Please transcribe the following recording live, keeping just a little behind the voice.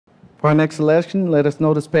For our next selection, let us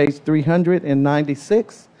notice page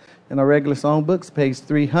 396 in our regular songbooks, page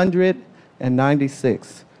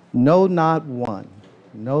 396. No, not one.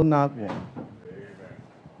 No, not one.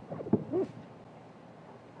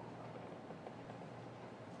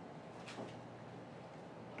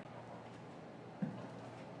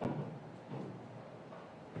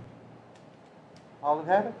 All who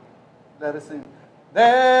have it? Let us sing.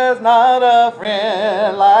 There's not a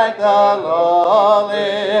friend like the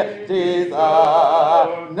lowly Jesus.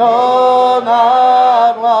 No,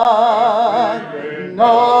 not one.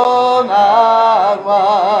 No, not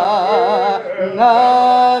one.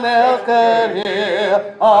 None else could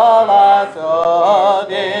heal all our soul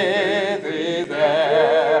diseases.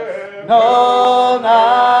 No,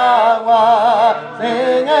 not one.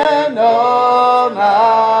 Singing, no,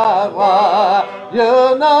 not one.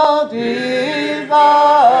 You know Jesus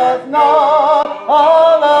knows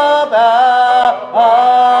all about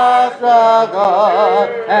our struggle,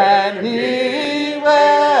 and He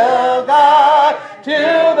will guide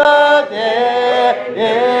till the day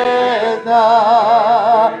is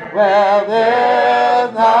done. Well,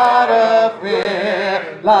 there's not a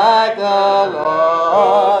friend like the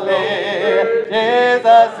lowly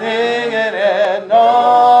Jesus, singing it,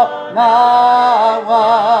 no, not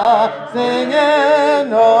one, singing,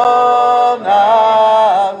 no,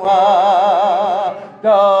 not one.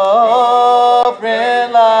 No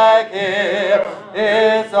friend like Him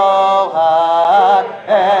is so high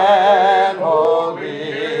and holy.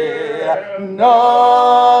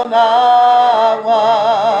 No, not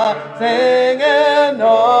one, singing,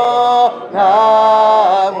 no,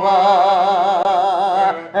 not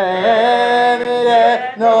one. And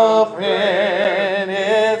yet no friend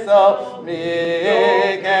is so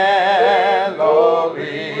meek and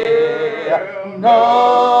lowly.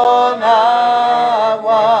 No, not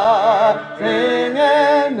one,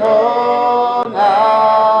 singing, no,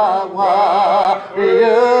 not one.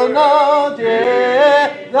 You know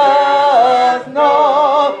Jesus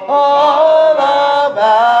knows all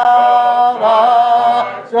about our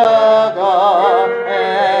struggle,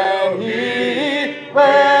 and He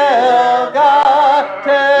will guide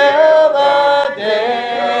till the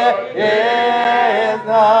day is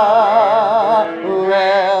done.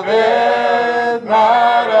 Well, there's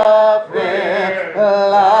not a friend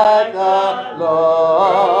like the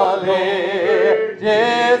lowly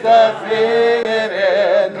Jesus, singing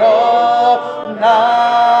it, no,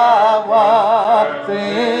 not one,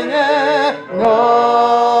 singing, no,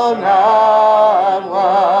 not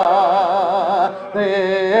one.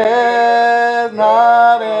 There's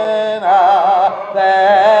not an hour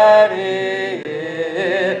that He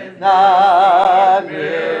is not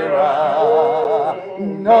nearer.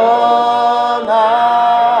 No,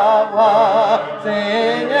 not one,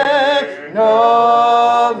 singing,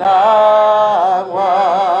 no, not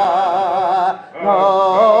one.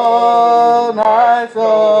 No night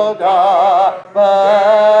so dark,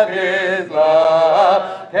 but His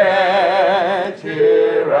love can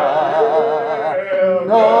cheer us.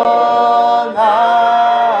 No,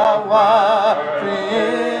 not one,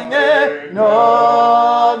 singing,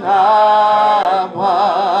 no, not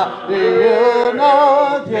one. Do you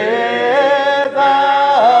know Jesus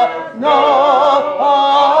knows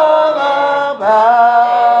all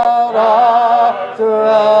about our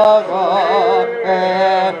struggle,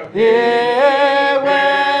 and He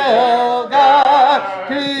will guide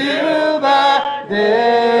till the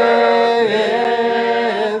day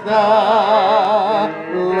is done.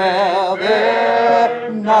 Well,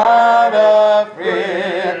 there's not a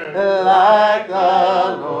friend like the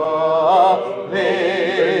lowly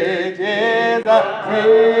Jesus,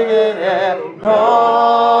 singing it,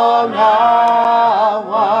 no, not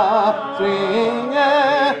one,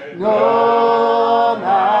 singing, no,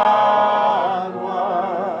 not one.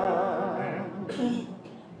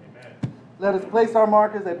 Let us place our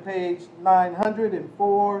markers at page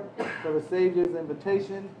 904 for the Savior's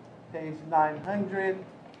invitation, page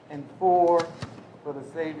 904 for the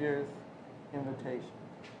Savior's invitation.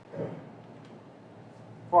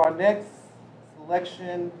 For our next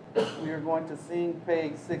selection, we are going to sing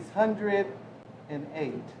page 608.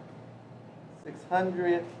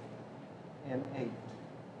 608.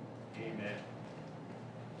 Amen.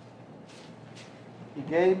 He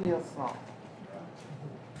gave me a song.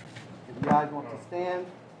 If you guys want to stand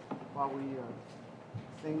while we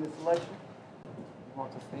sing this selection, you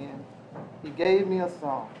want to stand. He gave me a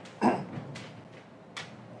song.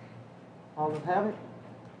 All of have it?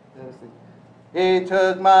 Let us sing. He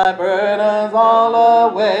took my burdens all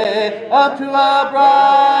away up to a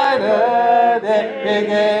brighter day. He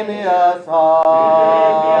gave me a song,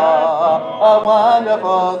 a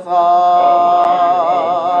wonderful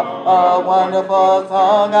song, a wonderful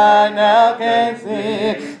song I now can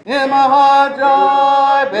sing. In my heart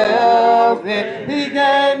joy fills me. He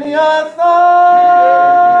gave me a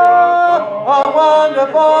song, a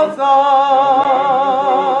wonderful song.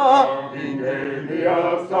 He gave me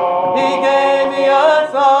a song. He gave me a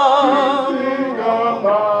song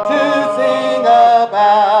to sing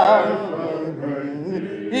about.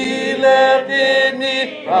 He lifted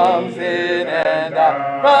me from sin and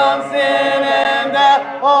out, from sin and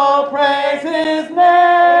out. Oh, praise His name.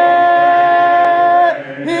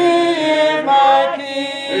 He is my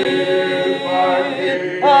King.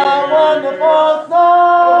 A wonderful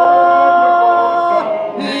song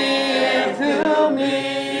He is to me.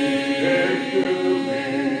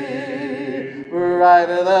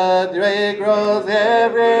 Brighter the day grows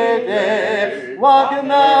every day, walking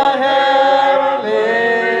the heavenly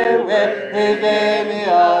way. He gave me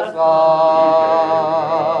a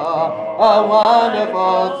song, a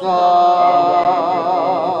wonderful song,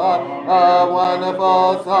 a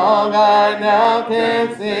wonderful song I now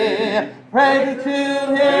can sing. Praise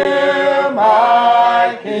to Him,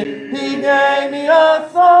 my King. He gave me a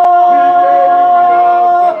song,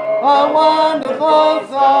 a wonderful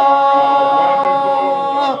song.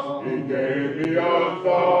 He gave me a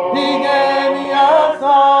song. He gave me a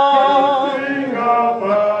song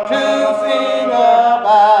to sing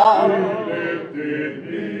about.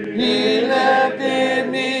 He lifted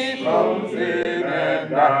me from sin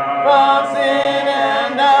and out, from sin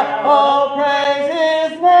and out. Oh, praise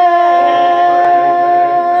His name.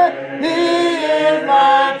 He is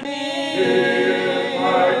my King.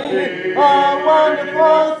 A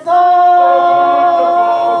wonderful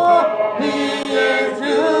song He is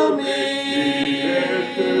to me.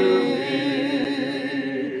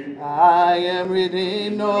 I am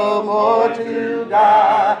redeemed, no more to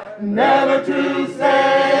die, never to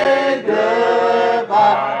say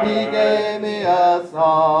goodbye. He gave me a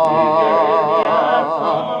song,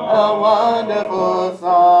 a wonderful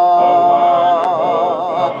song.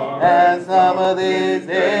 And some of these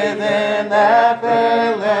days in that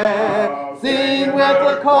fair land, sing with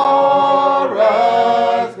the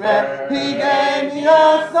chorus grand. He gave me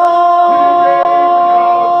a song,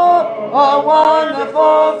 a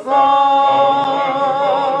wonderful song.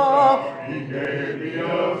 He gave me a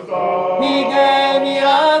song. He gave me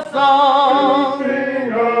a song To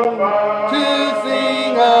sing about. to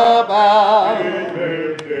sing about.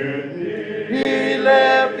 He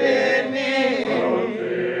lifted me from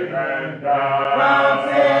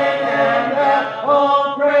sin and out.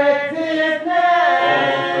 Oh, praise His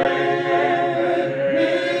name.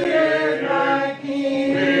 He is my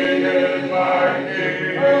King.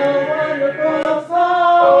 A wonderful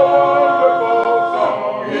song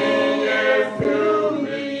He is to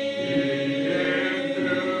me.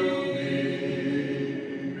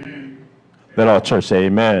 Let all church say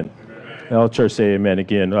amen. Let all church say amen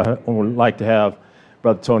again. I would like to have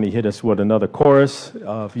Brother Tony hit us with another chorus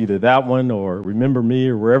of either that one or Remember Me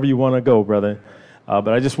or wherever you want to go, brother. But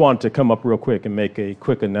I just wanted to come up real quick and make a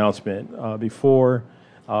quick announcement. Before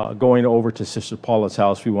going over to Sister Paula's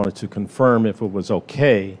house, we wanted to confirm if it was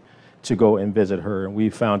okay to go and visit her. And we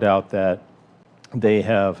found out that they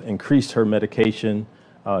have increased her medication.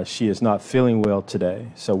 She is not feeling well today.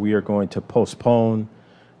 So we are going to postpone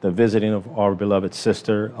the visiting of our beloved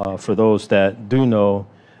sister. For those that do know,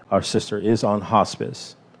 our sister is on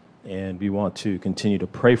hospice, and we want to continue to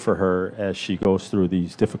pray for her as she goes through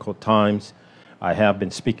these difficult times. I have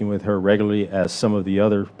been speaking with her regularly, as some of the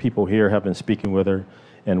other people here have been speaking with her,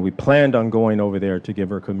 and we planned on going over there to give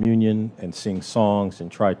her communion and sing songs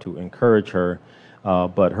and try to encourage her,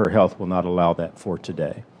 but her health will not allow that for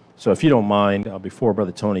today. So if you don't mind, before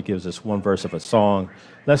Brother Tony gives us one verse of a song,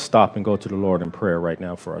 let's stop and go to the Lord in prayer right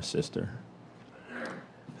now for our sister.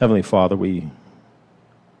 Heavenly Father, we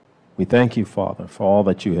thank you, Father, for all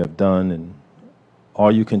that you have done and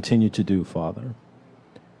all you continue to do, Father.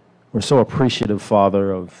 We're so appreciative,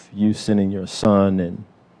 Father, of you sending your Son and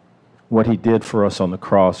what he did for us on the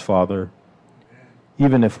cross, Father.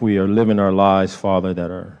 Even if we are living our lives, Father, that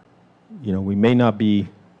are, we may not be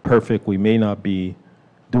perfect, we may not be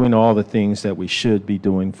doing all the things that we should be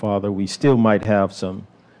doing, Father. We still might have some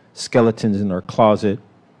skeletons in our closet.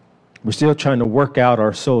 We're still trying to work out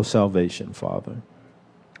our soul salvation, Father.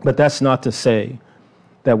 But that's not to say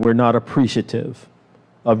that we're not appreciative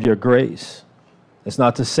of your grace. It's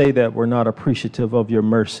not to say that we're not appreciative of your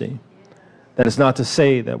mercy. That is not to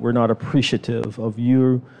say that we're not appreciative of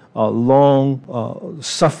your long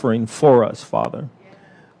suffering for us, Father.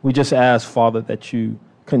 We just ask, Father, that you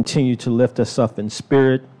continue to lift us up in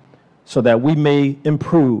spirit so that we may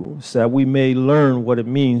improve, so that we may learn what it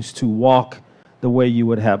means to walk the way you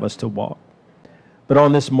would have us to walk. But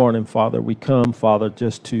on this morning, Father, we come, Father,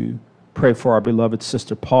 just to pray for our beloved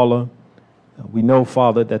sister Paula. We know,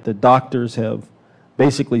 Father, that the doctors have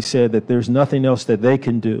basically said that there's nothing else that they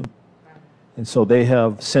can do. And so they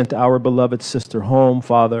have sent our beloved sister home,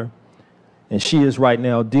 Father. And she is right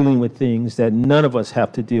now dealing with things that none of us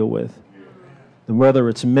have to deal with. And whether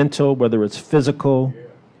it's mental, whether it's physical,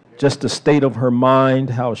 just the state of her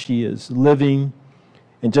mind, how she is living,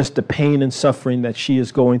 and just the pain and suffering that she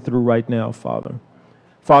is going through right now, Father.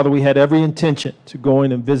 Father, we had every intention to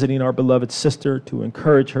going and visiting our beloved sister, to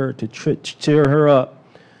encourage her, to cheer her up.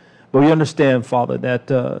 But we understand, Father,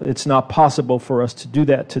 that it's not possible for us to do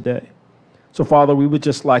that today. So, Father, we would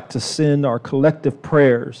just like to send our collective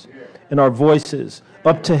prayers and our voices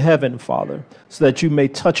up to heaven, Father, so that you may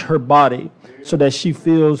touch her body, so that she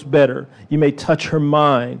feels better. You may touch her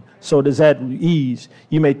mind, so it is at ease.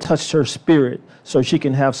 You may touch her spirit, so she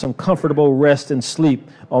can have some comfortable rest and sleep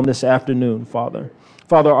on this afternoon, Father.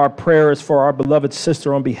 Father, our prayer is for our beloved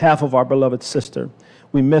sister, on behalf of our beloved sister.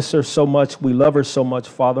 We miss her so much. We love her so much,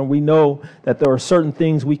 Father. And we know that there are certain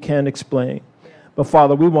things we can't explain. But,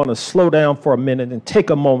 Father, we want to slow down for a minute and take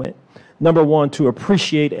a moment, number one, to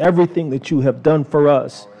appreciate everything that you have done for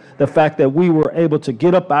us. The fact that we were able to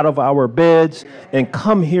get up out of our beds and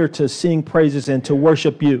come here to sing praises and to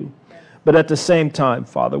worship you. But at the same time,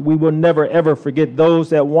 Father, we will never, ever forget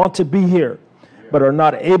those that want to be here but are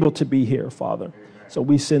not able to be here, Father. So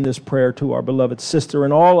we send this prayer to our beloved sister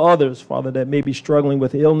and all others, Father, that may be struggling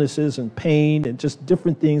with illnesses and pain and just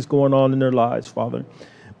different things going on in their lives, Father.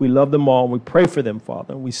 We love them all, and we pray for them,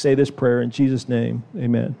 Father. We say this prayer in Jesus' name.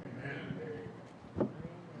 Amen. Let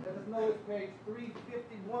us know it's page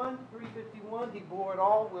 351. 351, He Bore It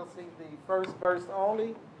All. We'll sing the first verse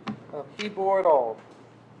only of He Bore It All.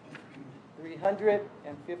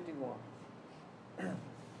 351.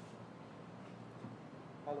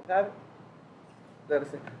 All have it? Let us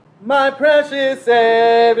sing. My precious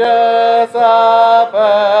Savior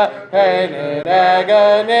suffered pain and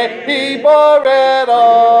agony. He bore it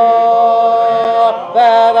all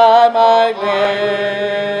that I might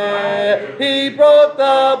live. He broke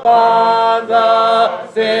the bonds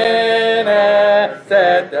of sin and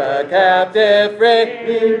set the captive free.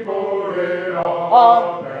 He bore it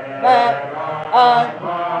all that I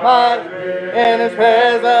might in His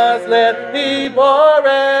presence live. He bore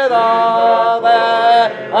it all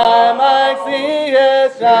that I might see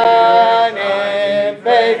His shining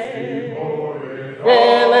face.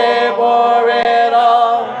 Really bore it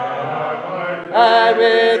all. I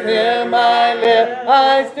with Him I live.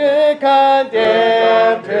 I stood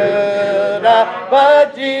condemned to die,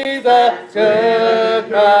 but Jesus took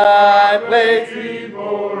my place. He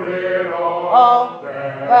bore it all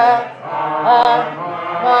that I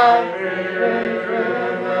might.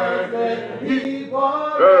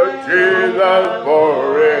 Jesus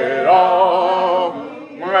bore it all.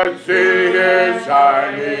 When I see His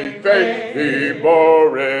shining face, He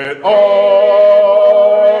bore it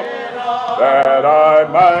all that I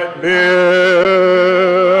might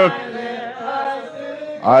live.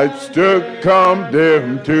 I stood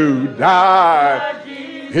condemned to die.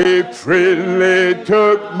 He freely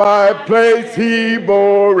took my place. He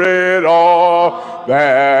bore it all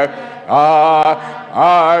that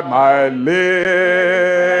I might live.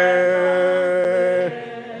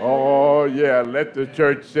 Oh, yeah. Let the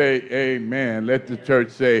church say amen. Let the church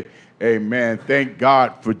say amen. Thank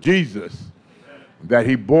God for Jesus, that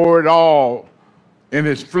He bore it all in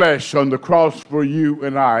His flesh on the cross for you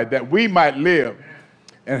and I, that we might live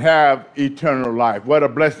and have eternal life. What a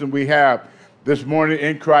blessing we have this morning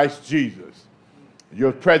in Christ Jesus.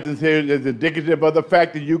 Your presence here is indicative of the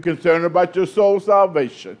fact that you're concerned about your soul's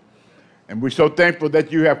salvation. And we're so thankful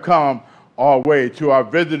that you have come our way. To our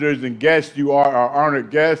visitors and guests, you are our honored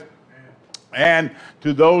guests. And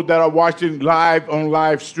to those that are watching live on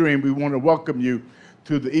live stream, we want to welcome you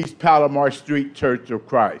to the East Palomar Street Church of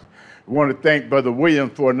Christ. We want to thank Brother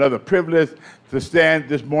Williams for another privilege to stand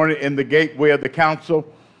this morning in the gateway of the council.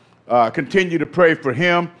 Continue to pray for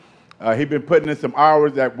him. He's been putting in some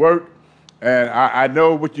hours at work. And I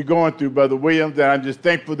know what you're going through, Brother Williams, and I'm just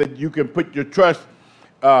thankful that you can put your trust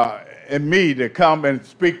in me to come and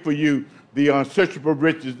speak for you the unsearchable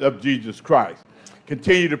riches of Jesus Christ.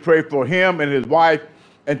 Continue to pray for him and his wife.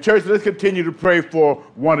 And church, let's continue to pray for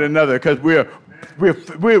one another, because we're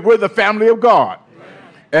the family of God.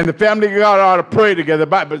 And the family of God ought to pray together.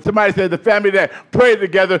 But somebody said the family that prays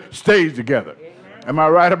together stays together. Amen. Am I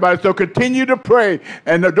right about it? So continue to pray,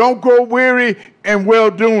 and don't grow weary in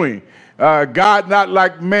well-doing. God not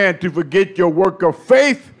like man to forget your work of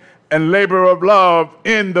faith and labor of love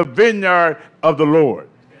in the vineyard of the Lord.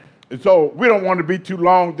 And so we don't want to be too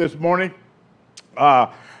long this morning.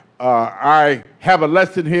 I have a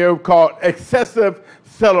lesson here called excessive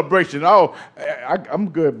celebration. Oh, I'm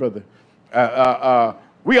good, brother.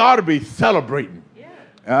 We ought to be celebrating.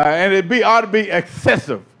 And it ought to be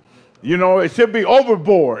excessive. You know, it should be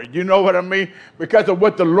overboard. You know what I mean? Because of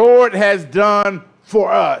what the Lord has done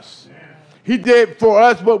for us. He did for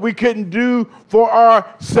us what we couldn't do for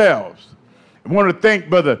ourselves. I want to thank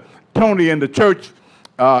Brother Tony and the church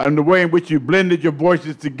and the way in which you blended your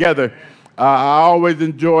voices together. I always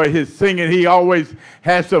enjoy his singing. He always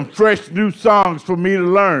has some fresh new songs for me to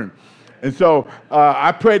learn. And so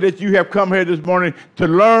I pray that you have come here this morning to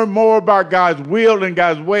learn more about God's will and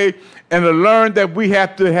God's way, and to learn that we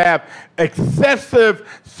have to have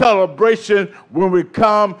excessive celebration when we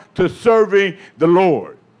come to serving the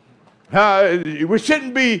Lord. It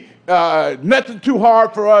shouldn't be nothing too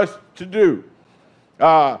hard for us to do.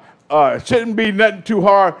 It shouldn't be nothing too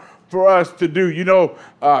hard for us to do. You know,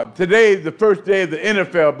 today is the first day of the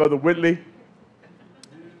NFL, Brother Whitley.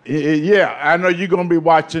 Yeah, I know you're going to be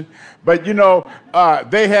watching. But, you know,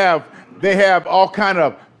 they have all kind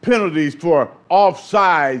of penalties for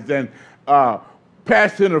offsides and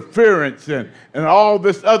pass interference and all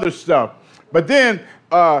this other stuff. But then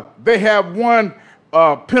they have one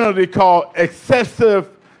penalty called excessive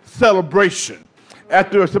celebration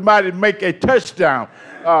after somebody make a touchdown.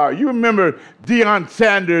 You remember Deion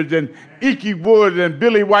Sanders and Ickey Woods and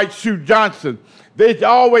Billy White Shoe Johnson. They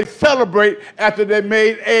always celebrate after they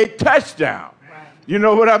made a touchdown. Right. You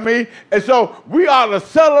know what I mean? And so we ought to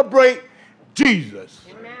celebrate Jesus.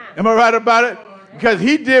 Amen. Am I right about it? Because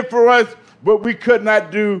he did for us what we could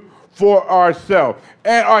not do for ourselves.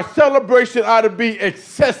 And our celebration ought to be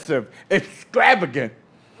excessive, extravagant,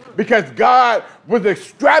 because God was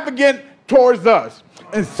extravagant towards us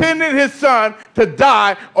and sending his son to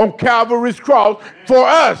die on Calvary's cross for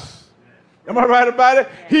us. Am I right about it?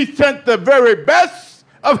 He sent the very best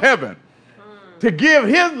of heaven to give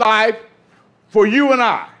his life for you and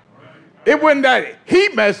I. It wasn't that he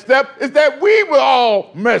messed up, it's that we were all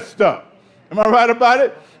messed up. Am I right about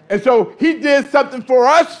it? And so he did something for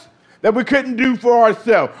us that we couldn't do for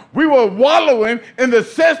ourselves. We were wallowing in the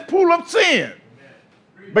cesspool of sin.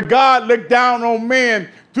 But God looked down on man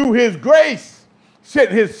through his grace, sent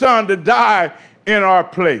his son to die in our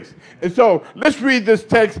place. And so let's read this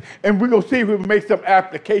text, and we're going to see if we can make some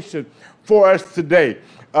application for us today.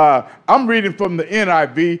 I'm reading from the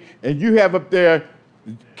NIV, and you have up there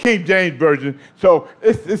King James Version. So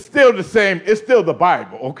it's still the same. It's still the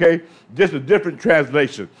Bible, okay? Just a different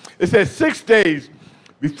translation. It says 6 days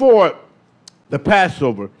before the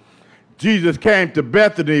Passover, Jesus came to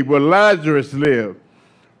Bethany where Lazarus lived,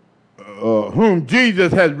 whom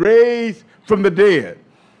Jesus had raised from the dead.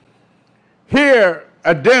 Here,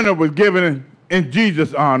 a dinner was given in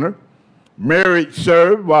Jesus' honor. Mary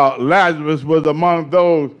served while Lazarus was among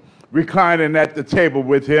those reclining at the table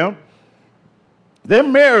with him.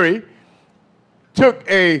 Then Mary took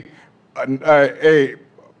a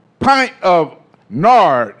pint of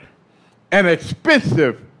nard, an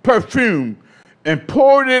expensive perfume, and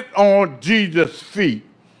poured it on Jesus' feet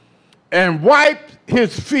and wiped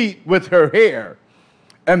his feet with her hair.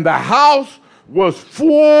 And the house was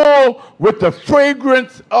full with the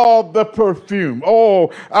fragrance of the perfume.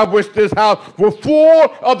 Oh, I wish this house were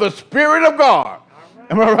full of the Spirit of God.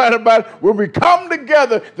 Right. Am I right about it? When we come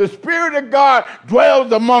together, the Spirit of God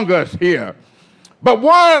dwells among us here. But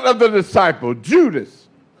one of the disciples, Judas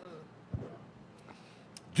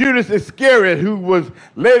Iscariot, who was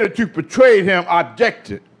later to betray him,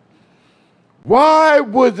 objected. Why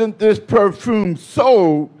wasn't this perfume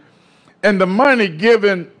sold and the money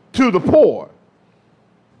given to the poor?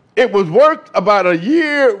 It was worth about a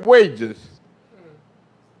year's wages.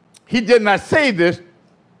 He did not say this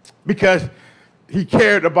because he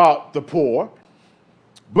cared about the poor,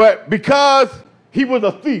 but because he was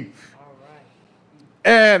a thief.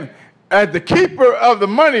 And as the keeper of the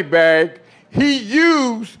money bag, he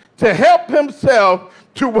used to help himself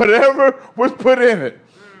to whatever was put in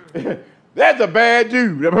it. That's a bad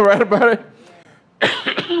dude. Am I right about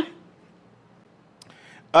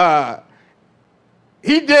it?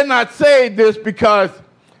 He did not say this because,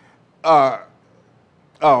 I'm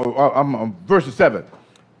verse 7.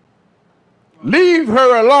 Leave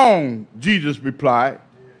her alone, Jesus replied.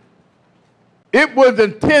 It was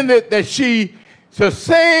intended that she should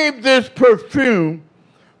save this perfume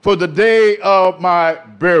for the day of my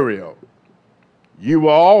burial. You will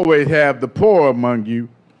always have the poor among you,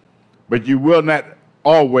 but you will not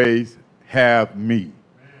always have me.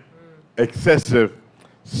 Excessive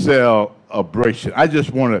celebration. I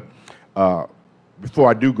just want to before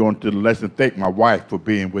I do go into the lesson, thank my wife for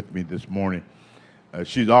being with me this morning.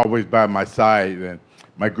 She's always by my side and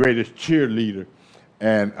my greatest cheerleader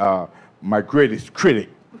and my greatest critic.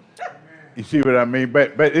 You see what I mean?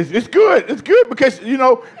 But it's good. It's good because, you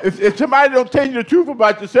know, if somebody don't tell you the truth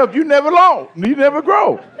about yourself, you never learn. You never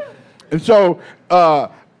grow. And so I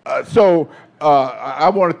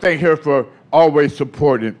want to thank her for always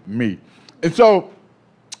supporting me. And so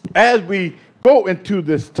as we go into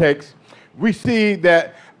this text, we see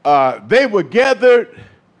that they were gathered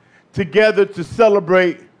together to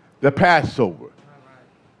celebrate the Passover.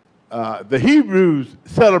 The Hebrews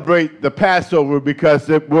celebrate the Passover because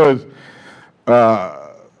it was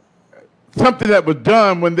something that was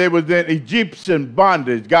done when they was in Egyptian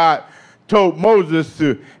bondage. God told Moses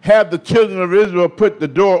to have the children of Israel put the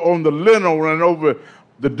door on the lintel and over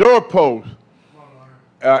the doorpost.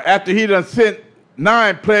 After he done sent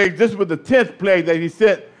 9 plagues, this was the 10th plague that he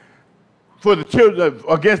sent for the children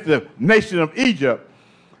against the nation of Egypt.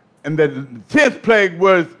 And the 10th plague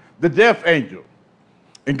was the death angel.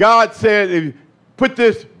 And God said, if you put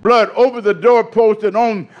this blood over the doorpost and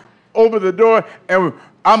over the door, and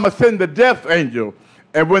I'm going to send the death angel.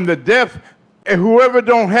 And when and whoever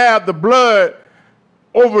don't have the blood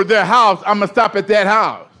over their house, I'm going to stop at that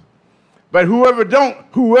house. But whoever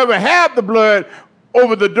have the blood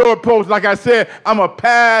over the doorpost, like I said, I'm going to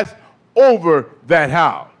pass over that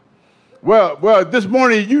house. Well, this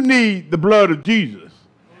morning you need the blood of Jesus.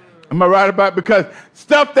 Am I right about it? Because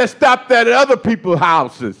stuff that stopped at other people's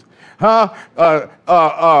houses, I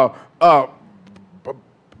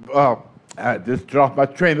just dropped my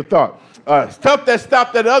train of thought. Stuff that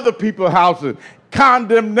stopped at other people's houses,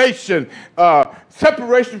 condemnation,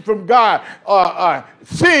 separation from God,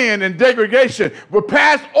 sin and degradation will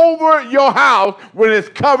pass over your house when it's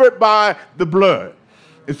covered by the blood.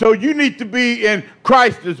 And so you need to be in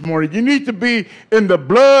Christ this morning. You need to be in the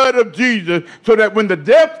blood of Jesus so that when the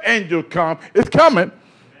death angel comes, it's coming,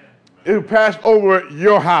 it will pass over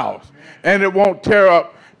your house and it won't tear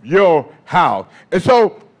up your house. And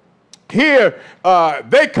so here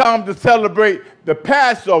they come to celebrate the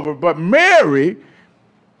Passover, but Mary,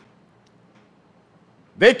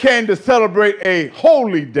 they came to celebrate a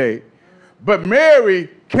holy day, but Mary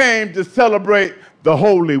came to celebrate the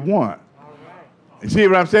Holy One. You see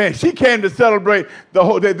what I'm saying? She came to celebrate the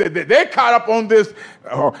whole. They caught up on this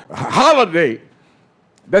holiday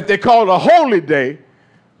that they call a holy day,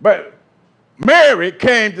 but Mary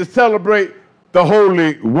came to celebrate the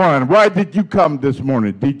Holy One. Why did you come this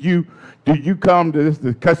morning? Did you come to this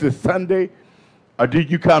because it's Sunday, or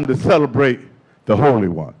did you come to celebrate the Holy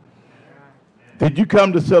One? Did you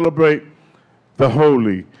come to celebrate the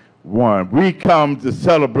Holy One? We come to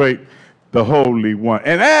celebrate the Holy One,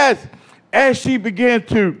 and as she began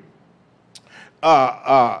to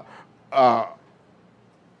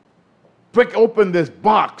break open this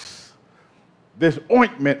box, this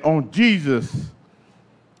ointment on Jesus,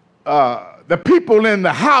 the people in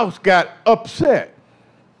the house got upset.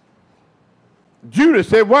 Judas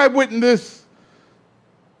said, why wouldn't this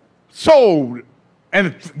sold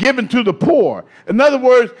and given to the poor? In other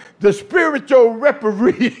words, the spiritual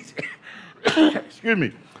referees, excuse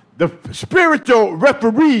me, the spiritual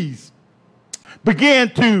referees began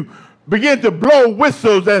to blow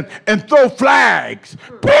whistles and throw flags.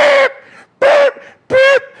 Beep, beep,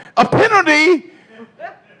 beep, a penalty.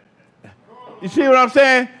 You see what I'm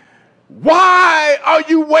saying? Why are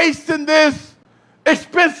you wasting this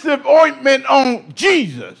expensive ointment on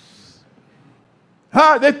Jesus?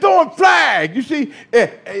 They're throwing flags. You see,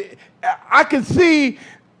 I can see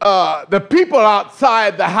the people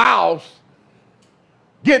outside the house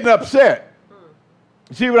getting upset.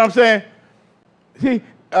 You see what I'm saying? See,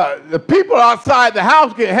 the people outside the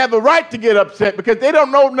house have a right to get upset because they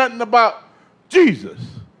don't know nothing about Jesus.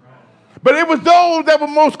 But it was those that were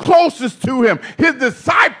most closest to him, his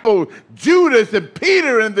disciples, Judas and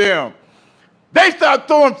Peter and them. They started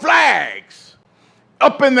throwing flags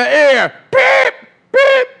up in the air. Beep,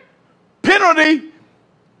 beep, penalty.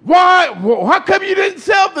 Why? How come you didn't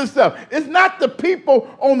sell this stuff? It's not the people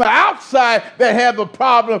on the outside that have a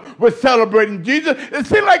problem with celebrating Jesus. It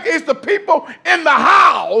seems like it's the people in the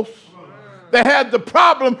house that have the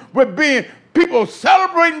problem with being people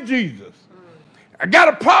celebrating Jesus. I got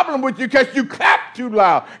a problem with you because you clap too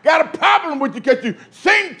loud. Got a problem with you because you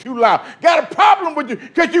sing too loud. Got a problem with you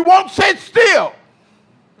because you won't sit still.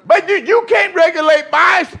 But you can't regulate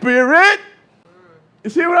my spirit.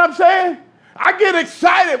 You see what I'm saying? I get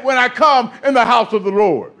excited when I come in the house of the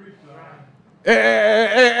Lord.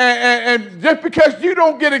 And just because you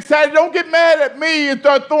don't get excited, don't get mad at me and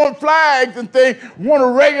start throwing flags and things, want to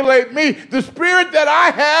regulate me. The spirit that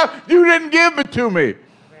I have, you didn't give it to me.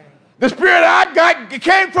 The spirit I got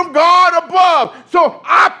came from God above. So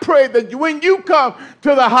I pray that when you come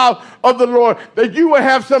to the house of the Lord, that you will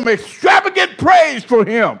have some extravagant praise for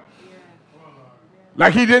him.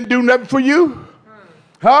 Like he didn't do nothing for you?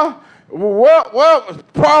 Huh? Well,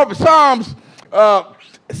 Psalms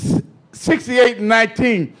 68 and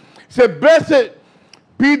 19 said, blessed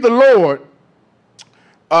be the Lord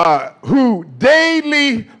who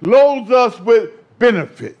daily loads us with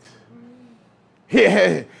benefits.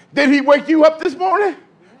 Did he wake you up this morning?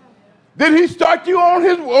 Did he start you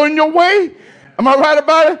on your way? Am I right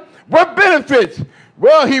about it? What benefits?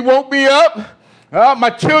 Well, he woke me up. My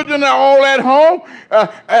children are all at home.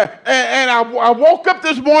 And I woke up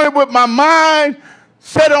this morning with my mind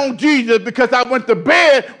set on Jesus because I went to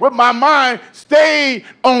bed with my mind stayed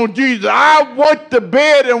on Jesus. I went to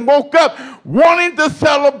bed and woke up wanting to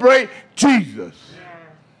celebrate Jesus.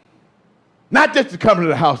 Not just to come to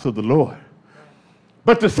the house of the Lord,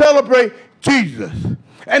 but to celebrate Jesus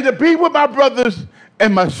and to be with my brothers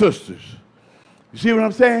and my sisters. You see what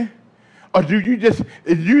I'm saying? Or do you just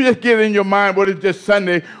get in your mind, well, it's just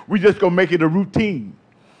Sunday, we just going to make it a routine.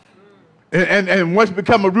 And once it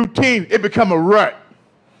become a routine, it become a rut.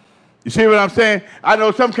 You see what I'm saying? I know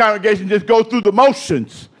some congregations just go through the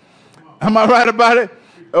motions. Am I right about it?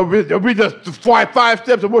 Or we just five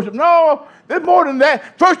steps of worship. No, there's more than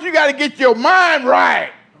that. First, you got to get your mind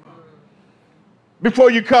right before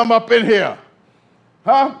you come up in here.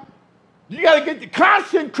 Huh? You got to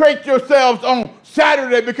concentrate yourselves on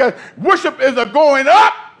Saturday because worship is a going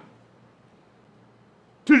up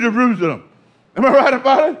to Jerusalem. Am I right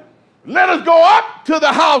about it? Let us go up to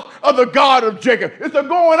the house of the God of Jacob. It's a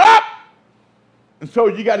going up. And so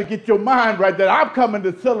you got to get your mind right that I'm coming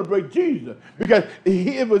to celebrate Jesus because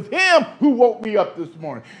it was him who woke me up this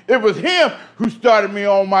morning. It was him who started me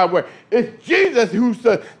on my way. It's Jesus who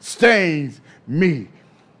sustains me.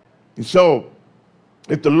 And so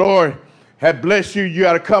if the Lord had blessed you, you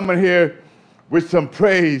got to come in here with some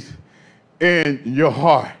praise in your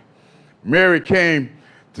heart. Mary came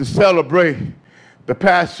to celebrate the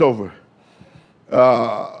Passover,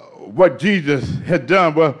 what Jesus had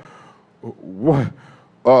done. Well,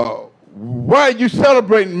 why are you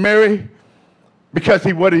celebrating, Mary? Because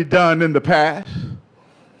what he done in the past.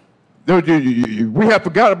 We have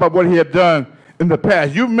forgot about what he had done in the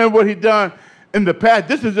past. You remember what he done in the past?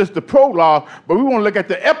 This is just the prologue, but we want to look at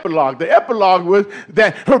the epilogue. The epilogue was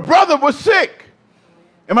that her brother was sick.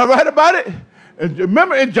 Am I right about it? And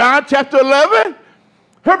remember in John chapter 11,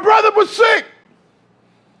 her brother was sick.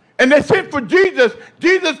 And they sent for Jesus.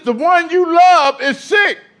 Jesus, the one you love, is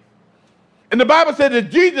sick. And the Bible said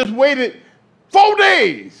that Jesus waited 4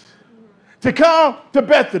 days to come to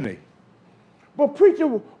Bethany. Well, preacher,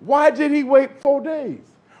 why did he wait 4 days?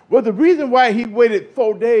 Well, the reason why he waited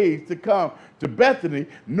 4 days to come to Bethany,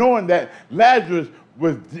 knowing that Lazarus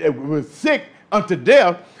was sick unto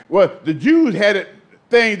death, well, the Jews had a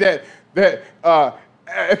thing that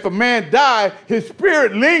if a man died, his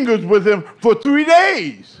spirit lingers with him for 3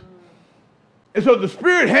 days. And so the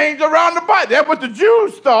spirit hangs around the body. That's what the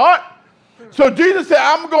Jews thought. So Jesus said,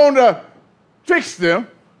 I'm going to fix them.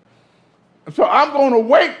 So I'm going to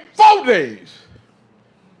wait 4 days.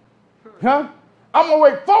 Huh? I'm going to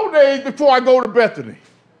wait 4 days before I go to Bethany.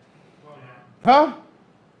 Huh?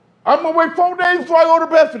 I'm going to wait 4 days before I go to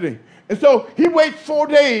Bethany. And so he waits 4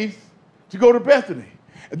 days to go to Bethany.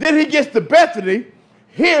 And then he gets to Bethany.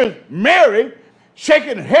 Here's Mary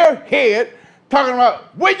shaking her head, talking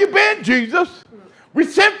about, where you been, Jesus? We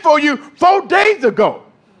sent for you 4 days ago.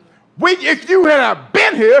 If you had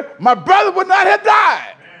been here, my brother would not have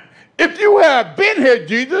died. If you had been here,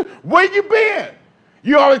 Jesus, where you been?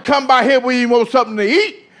 You always come by here when you want something to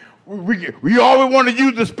eat. We always want to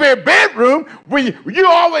use the spare bedroom. You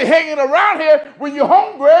always hanging around here when you're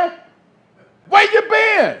hungry. Where you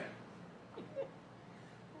been?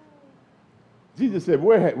 Jesus said,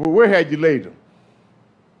 where had you laid him?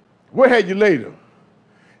 Where had you laid him?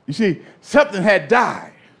 You see, something had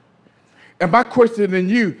died. And my question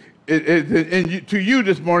to you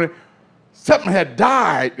this morning, something had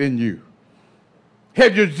died in you.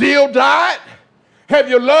 Have your zeal died? Have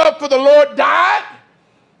your love for the Lord died?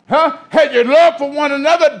 Huh? Have your love for one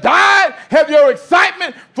another died? Have your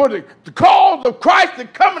excitement for the cause of Christ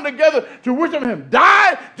and coming together to worship him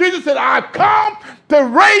died? Jesus said, I've come to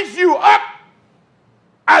raise you up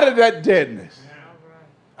out of that deadness.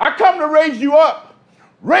 I come to raise you up.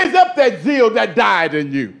 Raise up that zeal that died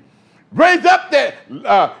in you. Raise up that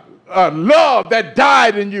love that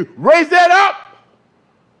died in you. Raise that up.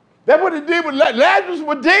 That's what it did with Lazarus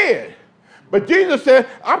was dead. But Jesus said,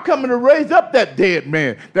 I'm coming to raise up that dead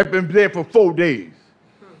man that's been dead for 4 days.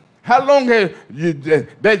 How long has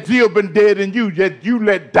that zeal been dead in you that you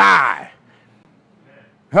let die?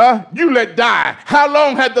 Huh? You let die. How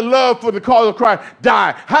long had the love for the cause of Christ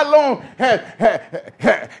died? How long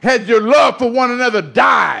had your love for one another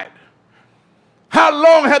died? How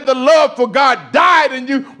long had the love for God died in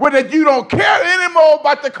you where that you don't care anymore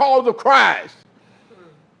about the cause of Christ?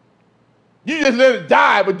 You just let it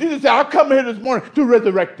die, but Jesus said, I'll come here this morning to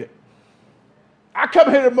resurrect it. I come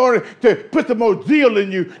here this morning to put some more zeal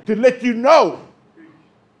in you, to let you know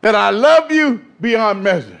that I love you beyond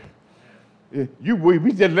measure.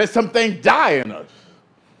 We just let some things die in us.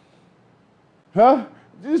 Huh?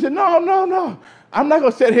 Jesus said, no. I'm not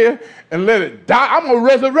going to sit here and let it die. I'm going to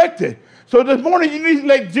resurrect it. So this morning you need to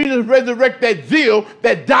let Jesus resurrect that zeal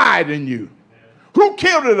that died in you. Who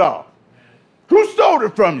killed it all? Who stole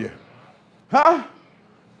it from you? Huh?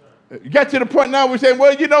 You got to the point now we're saying,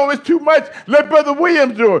 well, you know, it's too much. Let Brother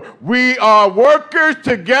Williams do it. We are workers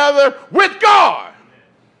together with God.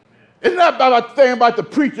 It's not about the thing about the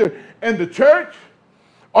preacher in the church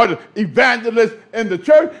or the evangelist in the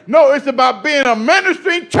church. No, it's about being a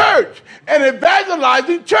ministering church and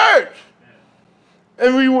evangelizing church.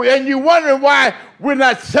 And you wondering why we're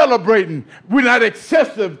not celebrating, we're not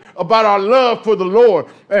excessive about our love for the Lord.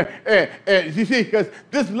 And you see, because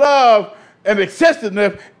this love and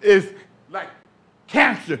excessiveness is like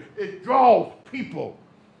cancer. It draws people.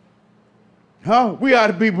 Huh? We ought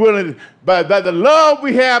to be willing, by the love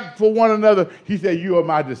we have for one another, he said, you are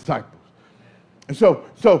my disciples. And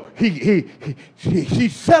so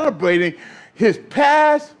he's celebrating his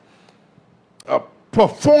past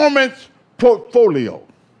performance portfolio.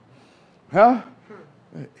 Huh?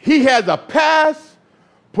 He has a past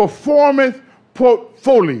performance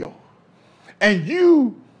portfolio.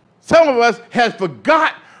 And some of us has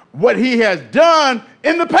forgot what he has done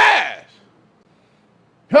in the past.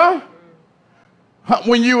 Huh?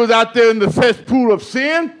 When you was out there in the cesspool of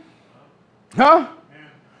sin? Huh?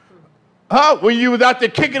 When you was out there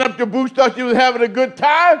kicking up your boots, thought you was having a good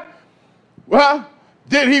time? Well,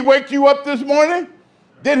 did he wake you up this morning?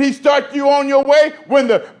 Did he start you on your way when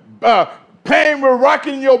the pain was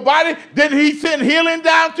rocking your body? Did he send healing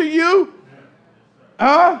down to you?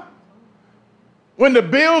 Huh? When the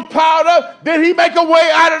bills piled up, did he make a way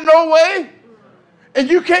out of no way? And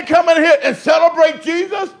you can't come in here and celebrate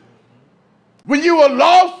Jesus? When you were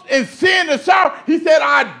lost in sin and sorrow, he said,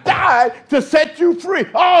 I died to set you free.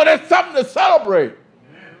 Oh, that's something to celebrate.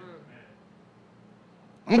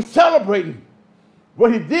 I'm celebrating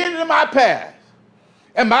what he did in my past.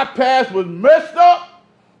 And my past was messed up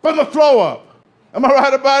from the flow up. Am I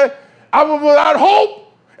right about it? I was without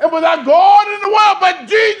hope and without God in the world, but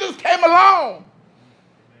Jesus came along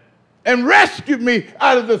and rescued me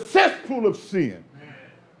out of the cesspool of sin.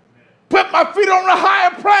 Put my feet on a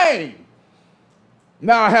higher plane.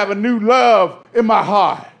 Now I have a new love in my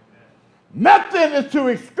heart. Nothing is too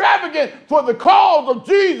extravagant for the cause of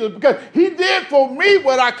Jesus because he did for me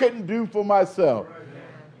what I couldn't do for myself.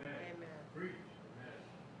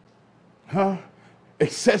 Huh?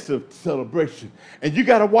 Excessive celebration. And you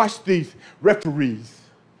got to watch these referees.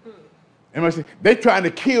 And they're trying to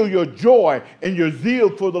kill your joy and your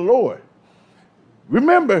zeal for the Lord.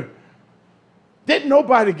 Remember, didn't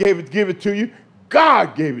nobody give it to you.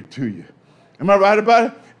 God gave it to you. Am I right about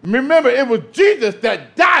it? Remember, it was Jesus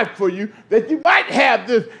that died for you that you might have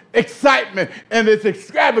this excitement and this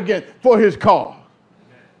extravagance for his cause.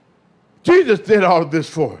 Jesus did all of this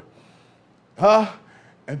for her. Huh?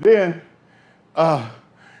 And then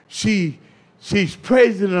she's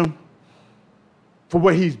praising him for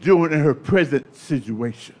what he's doing in her present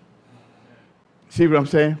situation. See what I'm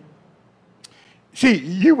saying?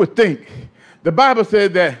 You would think, the Bible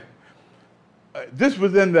said that this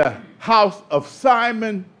was in the house of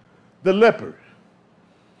Simon the leopard.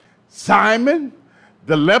 Simon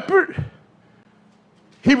the leopard,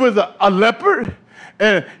 he was a leopard,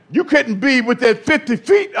 and you couldn't be within 50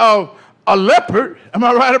 feet of a leopard. Am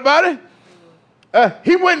I right about it?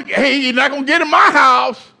 He's not going to get in my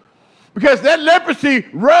house because that leprosy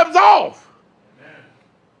rubs off.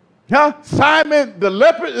 Huh? Simon the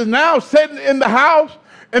leopard is now sitting in the house,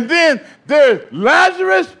 and then there's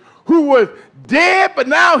Lazarus who was dead, but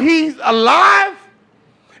now he's alive.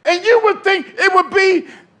 And you would think it would be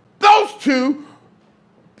those two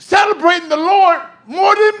celebrating the Lord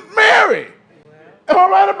more than Mary. Am I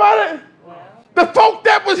right about it? The folk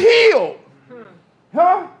that was healed.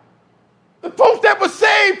 Huh? The folks that were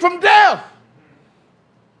saved from death.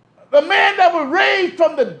 the man that was raised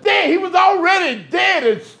from the dead, he was already dead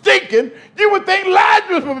and stinking. You would think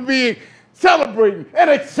Lazarus would be celebrating and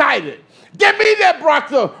excited. Give me that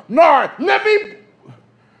box of nard. Let me,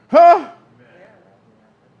 huh?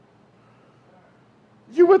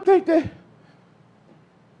 You would think that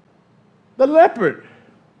the leopard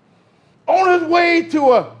on his way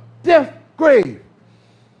to a death grave,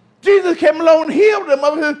 Jesus came along and healed him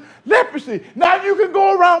of his leprosy. Now you can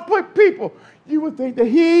go around put people. You would think that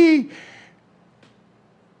he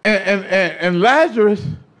and Lazarus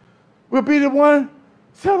would be the one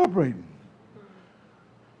celebrating.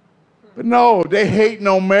 But no, they hating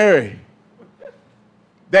on Mary.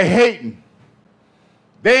 They hating.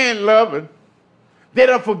 They ain't loving. They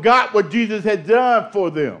done forgot what Jesus had done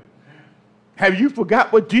for them. Have you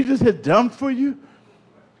forgot what Jesus has done for you?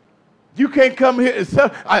 You can't come here and say,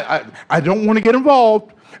 I don't want to get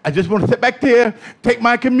involved. I just want to sit back there, take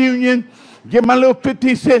my communion, get my little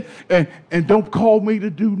 15 cents, and don't call me to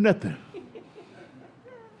do nothing.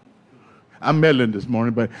 I'm meddling this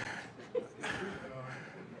morning, but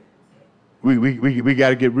we got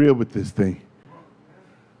to get real with this thing.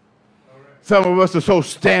 Some of us are so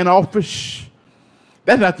standoffish.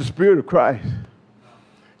 That's not the Spirit of Christ.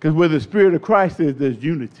 Because where the Spirit of Christ is, there's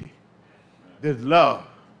unity. There's love.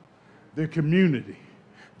 There's community.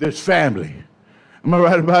 There's family. Am I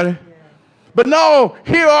right about it? Yeah. But no,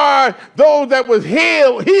 here are those that was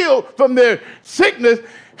healed from their sickness,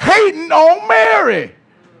 hating on Mary.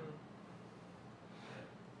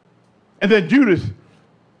 And then Judas,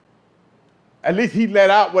 at least he let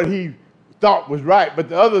out what he thought was right. But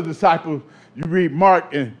the other disciples, you read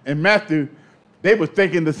Mark and Matthew, they were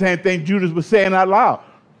thinking the same thing Judas was saying out loud.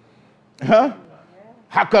 Huh?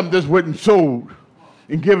 How come this wasn't sold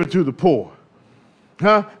and given to the poor?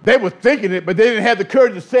 Huh? They were thinking it, but they didn't have the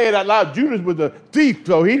courage to say it out loud. Judas was a thief,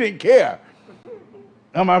 so he didn't care.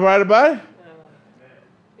 Am I right about it?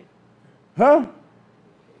 Huh?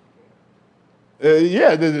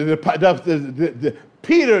 Yeah, the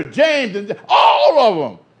Peter, James, and all of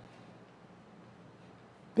them.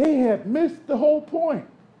 They had missed the whole point.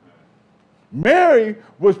 Mary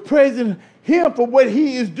was praising him for what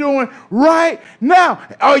he is doing right now.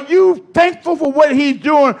 Are you thankful for what he's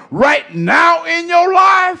doing right now in your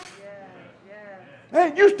life? Yeah.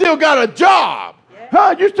 Hey, you still got a job. Yeah.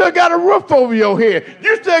 Huh? You still got a roof over your head.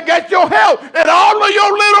 You still got your health and all of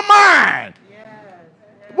your little mind. Yeah.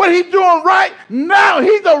 What he's doing right now,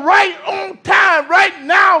 he's a right on time, right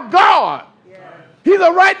now God. Yeah. He's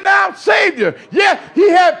a right now Savior. Yeah, he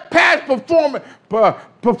had past performance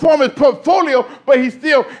portfolio, but he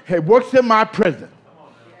still works in my present.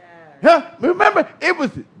 Yeah. Remember, it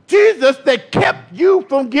was Jesus that kept you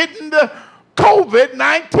from getting the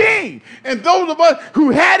COVID-19. And those of us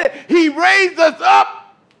who had it, he raised us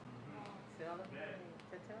up.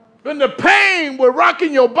 When the pain was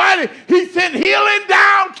rocking your body, he sent healing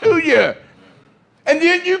down to you. And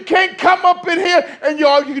then you can't come up in here and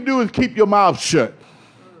all you can do is keep your mouth shut.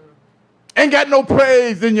 Ain't got no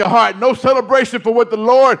praise in your heart, no celebration for what the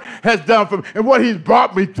Lord has done for me and what he's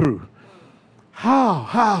brought me through.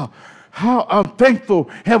 How unthankful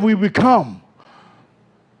have we become?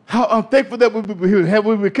 How unthankful have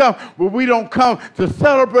we become when we don't come to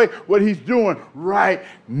celebrate what he's doing right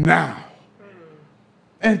now.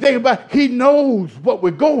 And think about it, he knows what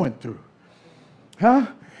we're going through. Huh?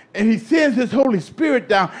 And he sends his Holy Spirit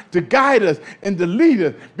down to guide us and to lead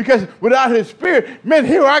us. Because without his Spirit, man,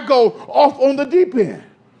 here I go off on the deep end.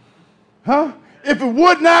 Huh? If it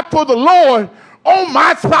would not for the Lord on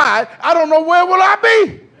my side, I don't know where will I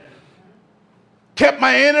be. Kept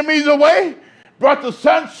my enemies away. Brought the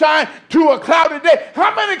sunshine to a cloudy day.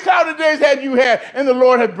 How many cloudy days have you had and the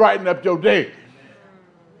Lord has brightened up your day?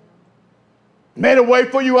 Made a way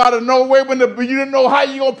for you out of nowhere when you didn't know how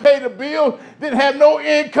you going to pay the bill, didn't have no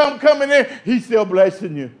income coming in. He's still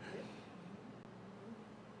blessing you.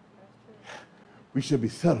 We should be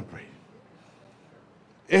celebrating.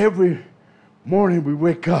 Every morning we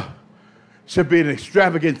wake up should be an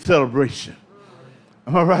extravagant celebration.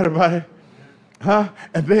 Am I right about it? Huh?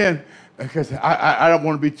 And then, because I don't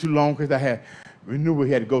want to be too long because we knew we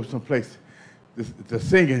had to go someplace to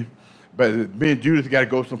singing, but me and Judas got to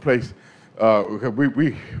go someplace.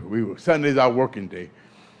 We Sunday's our working day,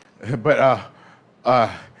 but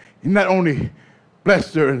he not only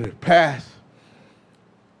blessed her in the past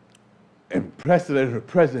and blessed her in her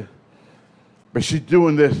present, but she's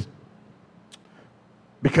doing this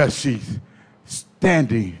because she's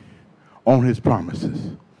standing on his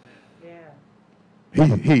promises.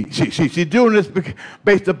 Yeah. She's doing this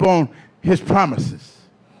based upon his promises.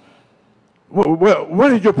 Well,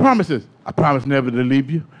 what is your promises? I promise never to leave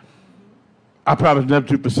you I promise never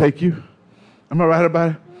to forsake you. Am I right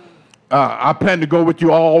about it? I plan to go with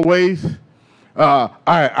you always.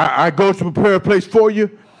 I go to prepare a place for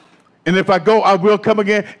you. And if I go, I will come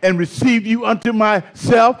again and receive you unto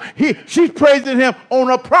myself. She's praising him on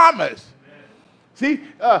a promise. See,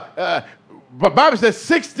 but Bible says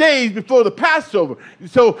 6 days before the Passover.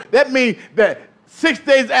 So that means that 6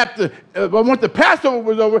 days after, once the Passover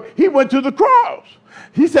was over, he went to the cross.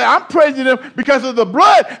 He said, I'm praising him because of the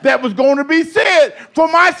blood that was going to be shed for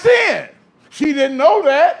my sin. She didn't know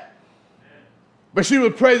that. But she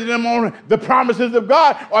was praising him on the promises of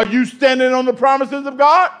God. Are you standing on the promises of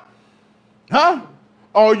God? Huh?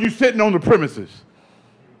 Or are you sitting on the premises?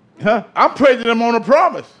 Huh? I'm praising him on a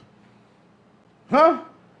promise. Huh?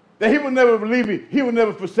 That he will never leave me. He will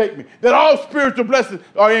never forsake me. That all spiritual blessings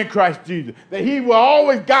are in Christ Jesus. That he will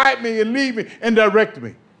always guide me and lead me and direct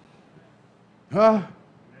me. Huh?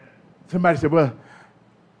 Somebody said, well,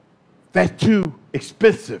 that's too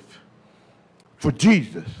expensive for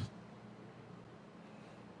Jesus.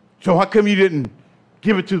 So how come you didn't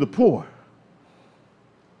give it to the poor?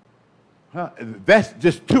 That's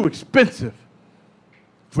just too expensive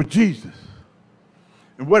for Jesus.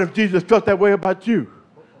 And what if Jesus felt that way about you?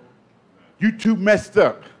 You too messed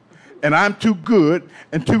up, and I'm too good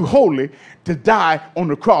and too holy to die on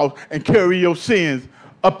the cross and carry your sins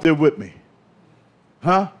up there with me.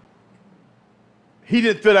 Huh? He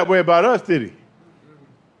didn't feel that way about us, did he?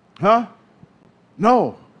 Huh?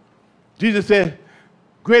 No. Jesus said,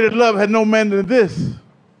 greater love had no man than this,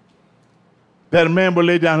 that a man will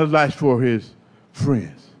lay down his life for his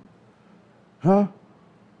friends. Huh?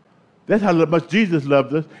 That's how much Jesus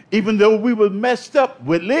loved us, even though we were messed up,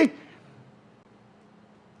 Whitley.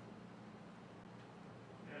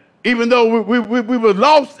 Even though we were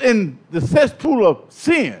lost in the cesspool of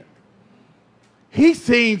sin, he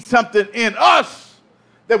seen something in us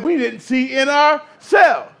that we didn't see in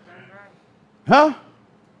ourselves. Huh?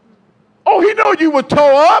 Oh, he knew you were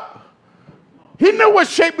tore up. He knew what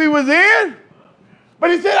shape we was in.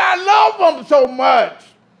 But he said, I love them so much.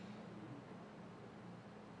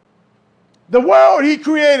 The world he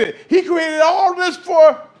created all this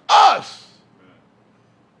for us.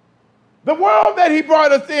 The world that he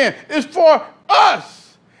brought us in is for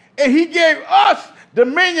us. And he gave us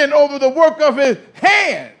dominion over the work of his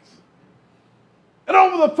hands. And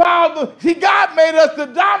over the power of the, see, God made us to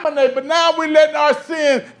dominate, but now we're letting our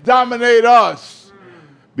sin dominate us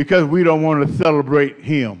because we don't want to celebrate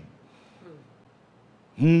him.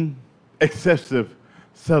 Excessive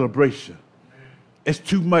celebration. It's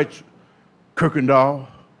too much, Kuykendall,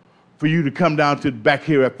 for you to come down to back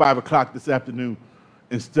here at 5 o'clock this afternoon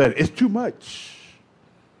and study. It's too much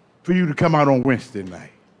for you to come out on Wednesday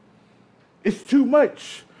night. It's too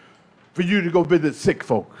much for you to go visit sick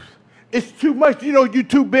folks. It's too much. You know, you're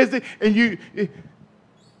too busy and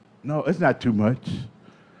no, it's not too much.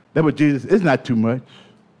 That's what Jesus, it's not too much.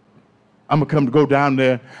 I'm going to go down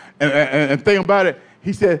there and think about it.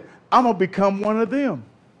 He said, I'm going to become one of them.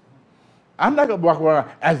 I'm not going to walk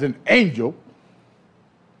around as an angel,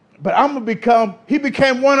 but I'm going to become, he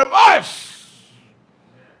became one of us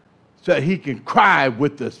so that he can cry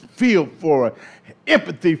with us, feel for us,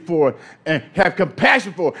 empathy for us, and have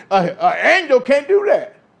compassion for us. An angel can't do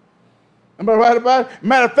that. Am I right about it?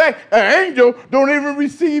 Matter of fact, an angel don't even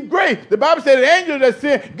receive grace. The Bible said the angel that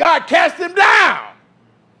sinned, God cast him down.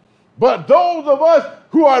 But those of us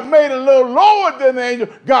who are made a little lower than the angel,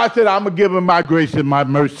 God said, I'm going to give him my grace and my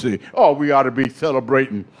mercy. Oh, we ought to be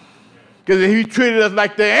celebrating. Because he treated us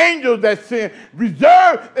like the angels that sinned,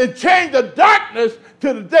 reserved and changed the darkness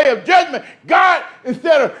to the day of judgment. God,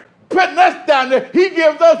 instead of putting us down there, he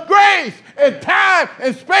gives us grace and time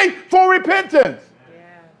and space for repentance.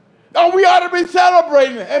 Oh, we ought to be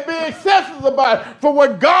celebrating and be excessive about it for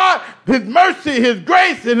what God, his mercy, his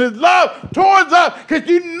grace, and his love towards us, because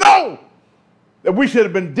you know that we should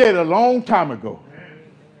have been dead a long time ago.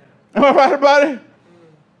 Am I right about it?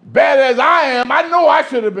 Bad as I am, I know I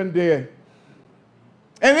should have been dead.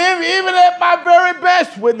 And even at my very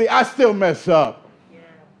best, Whitley, I still mess up.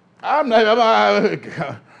 I'm at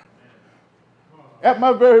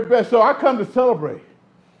my very best, so I come to celebrate.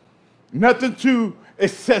 Nothing too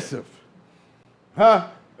excessive. Huh?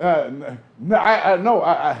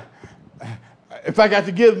 If I got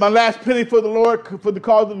to give my last penny for the Lord, for the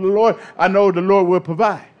cause of the Lord, I know the Lord will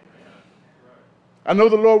provide. I know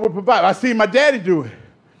the Lord will provide. I see my daddy do it.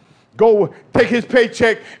 Go take his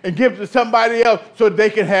paycheck and give it to somebody else so they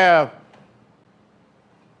can have.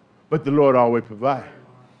 But the Lord always provides.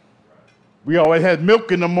 We always had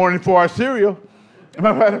milk in the morning for our cereal. Am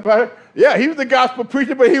I right about it? Yeah, he was a gospel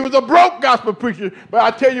preacher, but he was a broke gospel preacher. But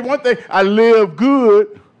I tell you one thing, I live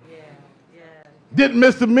good. didn't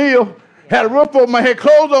miss a meal, had a roof over my head,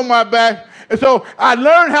 clothes on my back. And so I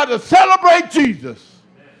learned how to celebrate Jesus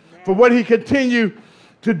for what he continued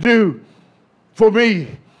to do for me.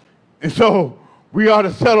 And so we ought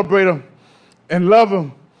to celebrate him and love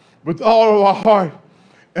him with all of our heart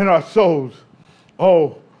and our souls.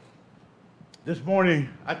 Oh, this morning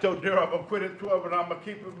I told Daryl I'm going to quit at 12 and I'm going to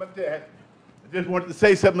keep it my dad. I just wanted to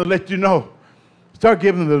say something to let you know. Start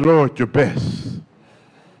giving the Lord your best.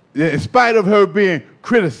 In spite of her being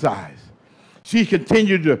criticized, she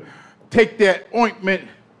continued to take that ointment,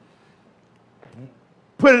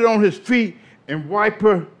 put it on his feet, and wipe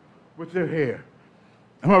her with her hair.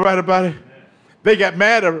 Am I right about it? They got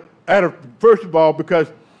mad at her, first of all,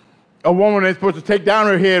 because a woman ain't supposed to take down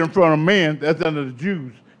her hair in front of men. That's under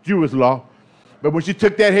the Jewish law. But when she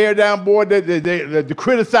took that hair down, boy, they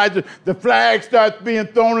criticized her. The flag starts being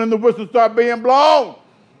thrown and the whistle starts being blown.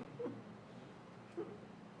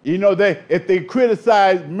 You know, if they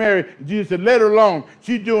criticized Mary, Jesus said, let her alone.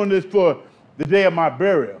 She's doing this for the day of my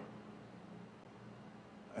burial.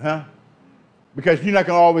 Because you're not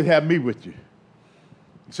going to always have me with you.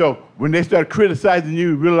 So when they start criticizing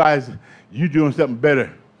you, realize you're doing something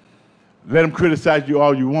better. Let them criticize you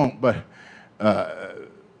all you want, but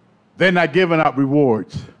they're not giving out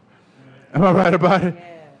rewards. Am I right about it?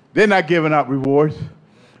 Yeah. They're not giving out rewards.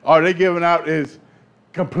 All they're giving out is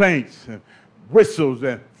complaints and whistles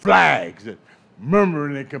and flags and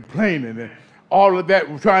murmuring and complaining and all of that.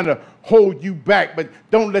 We're trying to hold you back, but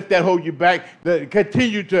don't let that hold you back.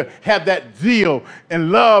 Continue to have that zeal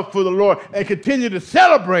and love for the Lord and continue to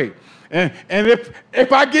celebrate. And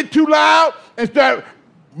if I get too loud and start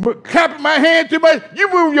clapping my hand too much,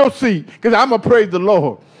 you move your seat because I'm going to praise the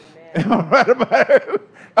Lord. Am I right about it?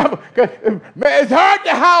 Man, it's hard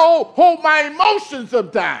to hold my emotions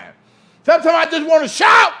sometimes. Sometimes I just want to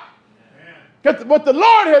shout because what the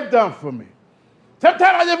Lord has done for me.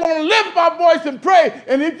 Sometimes I just want to lift my voice and pray.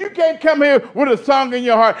 And if you can't come here with a song in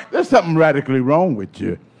your heart, there's something radically wrong with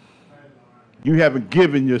you. You haven't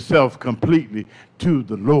given yourself completely to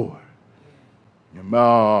the Lord.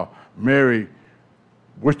 Mary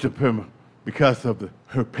worshiped him because of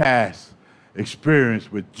her past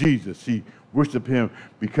experience with Jesus. She worshiped him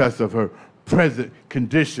because of her present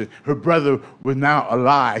condition. Her brother was now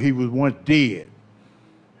alive. He was once dead.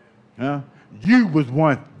 You was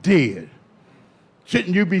once dead.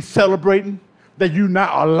 Shouldn't you be celebrating that you're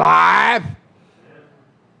not alive?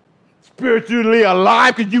 Spiritually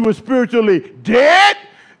alive because you were spiritually dead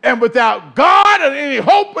and without God and any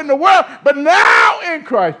hope in the world, but now in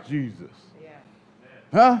Christ Jesus.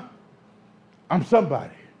 I'm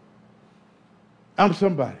somebody. I'm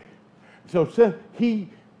somebody. So since he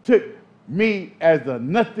took me as a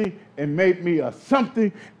nothing and made me a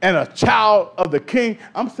something and a child of the King,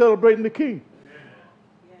 I'm celebrating the King.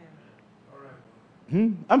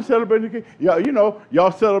 I'm celebrating the King.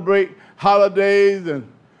 Y'all celebrate holidays and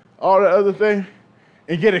all that other thing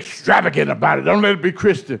and get extravagant about it. Don't let it be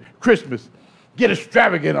Christmas. Get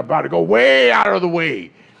extravagant about it. Go way out of the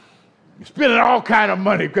way. You're spending all kind of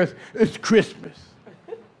money because it's Christmas.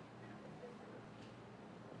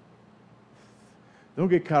 Don't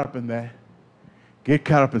get caught up in that. Get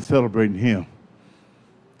caught up in celebrating him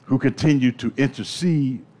who continued to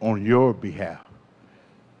intercede on your behalf.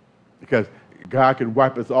 Because God can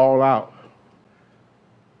wipe us all out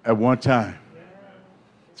at one time.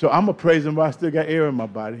 So I'm going to praise him while I still got air in my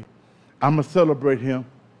body. I'm going to celebrate him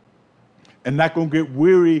and not going to get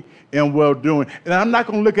weary in well-doing. And I'm not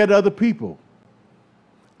going to look at other people.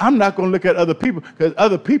 I'm not going to look at other people because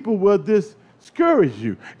other people will discourage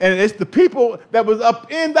you. And it's the people that was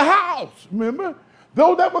up in the house, remember?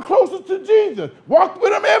 Those that were closest to Jesus, walked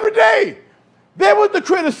with him every day. They were the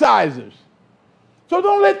criticizers. So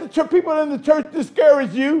don't let the people in the church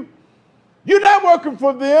discourage you. You're not working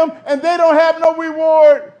for them, and they don't have no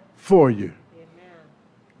reward for you. Amen.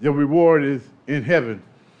 Your reward is in heaven.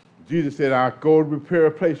 Jesus said, I'll go to prepare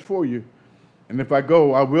a place for you. And if I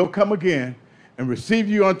go, I will come again and receive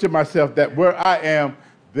you unto myself, that where I am,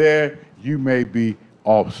 there you may be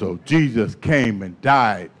also. Jesus came and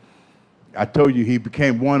died. I told you he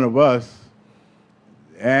became one of us,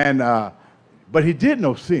 but he did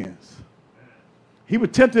no sins. He was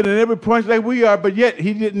tempted at every point like we are, but yet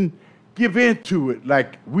he didn't give in to it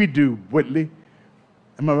like we do, Whitley.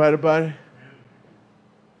 Am I right about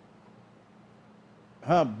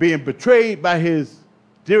it? Being betrayed by his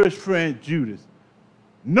dearest friend Judas,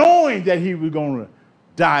 knowing that he was going to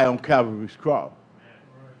die on Calvary's cross.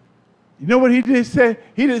 You know what he did say?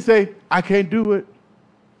 He didn't say, I can't do it.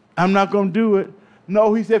 I'm not going to do it.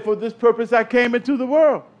 No, he said, for this purpose I came into the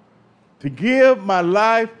world, to give my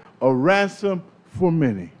life a ransom for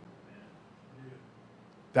many.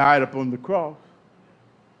 died upon the cross.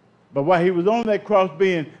 But while he was on that cross,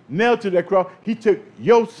 being nailed to that cross, he took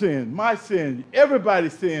your sins, my sins,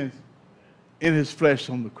 everybody's sins in his flesh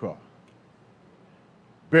on the cross.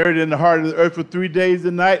 Buried in the heart of the earth for 3 days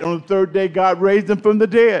and night. On the third day, God raised him from the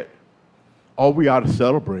dead. Oh, we ought to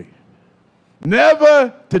celebrate.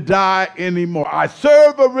 Never to die anymore. I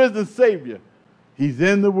serve a risen Savior. He's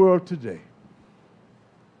in the world today.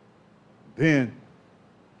 Then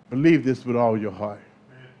believe this with all your heart.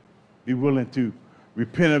 Be willing to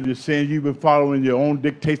repent of your sins. You've been following your own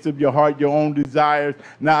dictates of your heart, your own desires.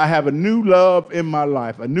 Now I have a new love in my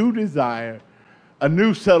life, a new desire, a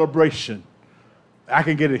new celebration. I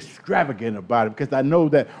can get extravagant about it because I know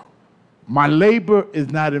that my labor is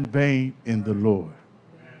not in vain in the Lord.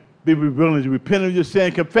 Be willing to repent of your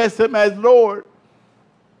sin, confess him as Lord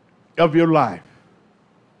of your life.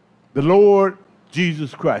 The Lord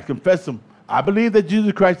Jesus Christ. Confess him. I believe that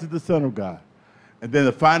Jesus Christ is the Son of God. And then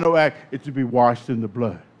the final act is to be washed in the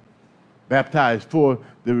blood. Baptized for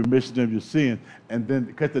the remission of your sins. And then,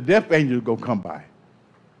 because the death angel is going to come by.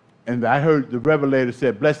 And I heard the Revelator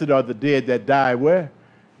said, blessed are the dead that die where?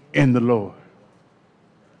 In the Lord.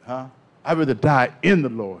 Huh? I'd rather die in the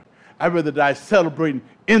Lord. I'd rather die celebrating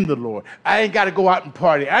in the Lord. I ain't got to go out and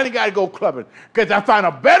party. I ain't got to go clubbing. Because I find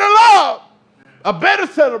a better love, a better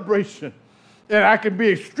celebration. And I can be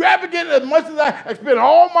extravagant as much as I spend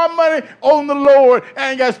all my money on the Lord.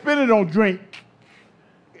 I ain't got to spend it on drink,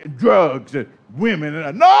 drugs, and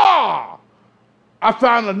women. No! I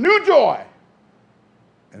found a new joy.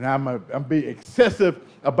 And I'm being excessive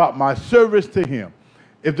about my service to him.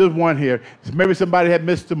 If there's one here, maybe somebody had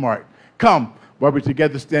missed the mark. Come while we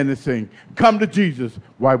together stand and sing. Come to Jesus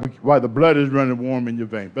while the blood is running warm in your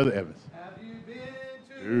veins. Brother Evans. Have you been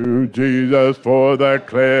To Jesus for the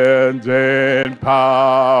cleansing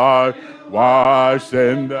power, washed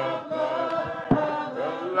in the blood of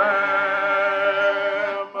the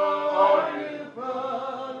Lamb. Are you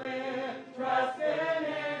fully trusting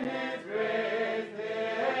in his grace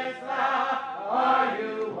this hour? Are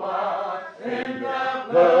you washed in the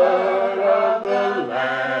blood of the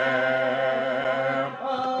Lamb?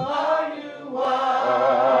 Are you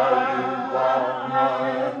washed in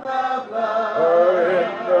the blood?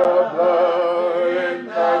 In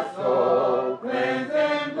the soul,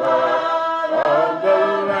 cleansing blood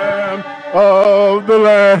of the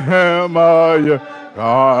Lamb, are you?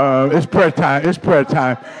 It's prayer time. It's prayer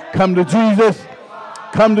time. Come to Jesus.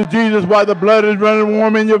 Come to Jesus while the blood is running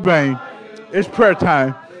warm in your vein. It's prayer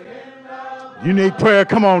time. You need prayer.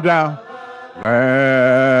 Come on down.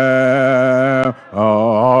 Lamb,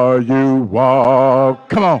 are you walk?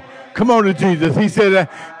 Come on. Come on to Jesus. He said that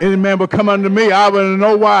any man will come unto me, I will in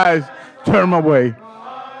no wise turn him away.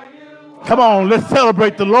 Come on, let's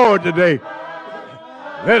celebrate the Lord today.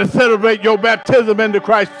 Let us celebrate your baptism into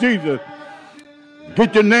Christ Jesus.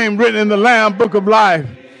 Get your name written in the Lamb book of life.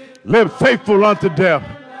 Live faithful unto death.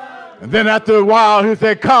 And then after a while, he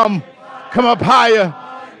said, come up higher.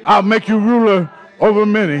 I'll make you ruler over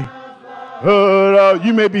many.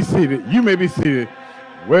 You may be seated. You may be seated.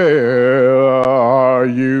 Where are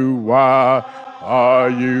you? Why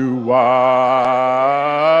are you?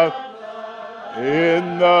 Why?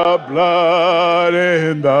 In the blood,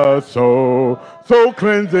 in the soul, so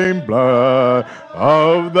cleansing blood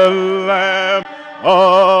of the Lamb,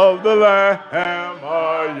 are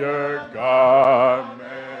your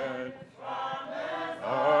garments.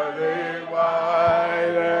 Are they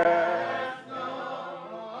white as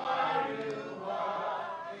snow? Are you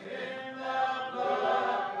washed in the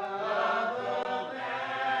blood of the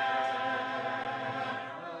Lamb?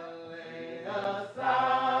 Lay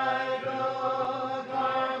aside the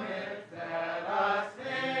garments that are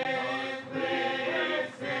stained with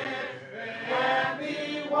sin, and be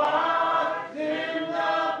washed in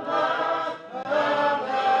the blood of the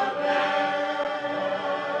Lamb.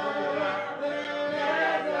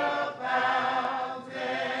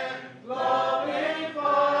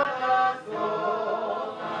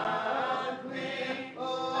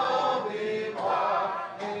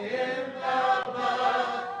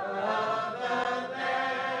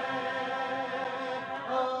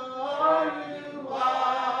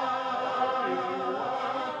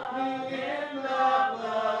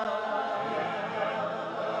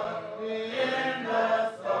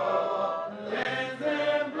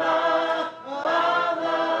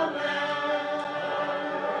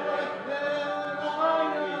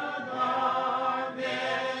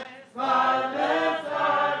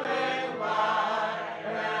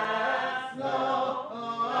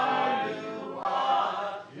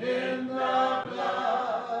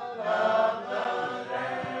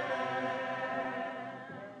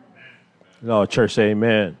 No, church, say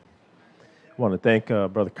amen. I want to thank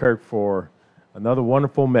Brother Kirk for another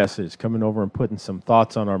wonderful message, coming over and putting some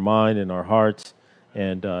thoughts on our mind and our hearts.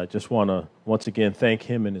 And just want to once again thank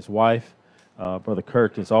him and his wife. Brother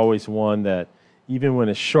Kirk is always one that, even when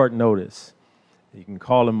it's short notice, you can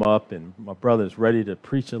call him up, and my brother is ready to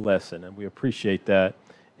preach a lesson, and we appreciate that.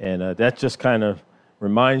 And that just kind of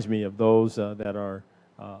reminds me of those that are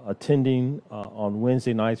attending on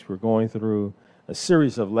Wednesday nights. We're going through a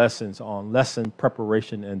series of lessons on lesson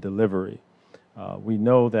preparation and delivery. We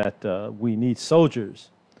know that we need soldiers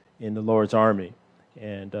in the Lord's army.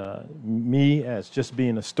 And me, as just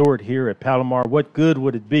being a steward here at Palomar, what good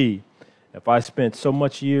would it be if I spent so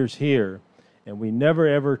much years here and we never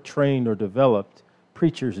ever trained or developed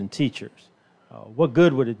preachers and teachers? What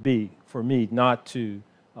good would it be for me not to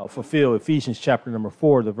fulfill Ephesians chapter number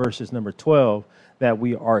 4, the verses number 12, that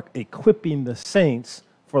we are equipping the saints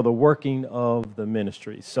for the working of the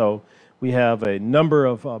ministry? So we have a number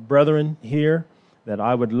of brethren here that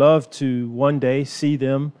I would love to one day see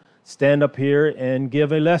them stand up here and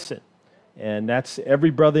give a lesson. And that's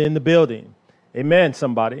every brother in the building. Amen,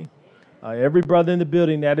 somebody. Every brother in the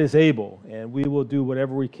building that is able. And we will do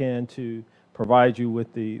whatever we can to provide you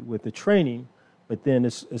with the training. But then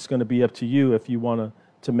it's going to be up to you if you want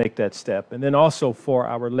to make that step. And then also for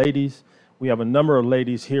our ladies, we have a number of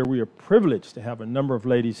ladies here. We are privileged to have a number of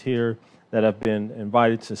ladies here that have been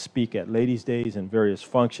invited to speak at Ladies' Days and various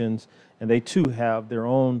functions. And they too have their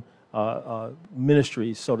own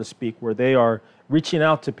ministries, so to speak, where they are reaching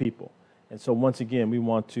out to people. And so once again, we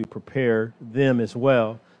want to prepare them as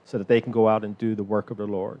well so that they can go out and do the work of the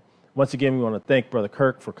Lord. Once again, we want to thank Brother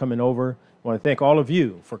Kirk for coming over. We want to thank all of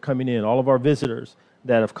you for coming in, all of our visitors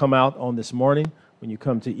that have come out on this morning. When you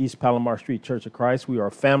come to East Palomar Street Church of Christ, we are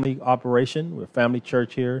a family operation. We're a family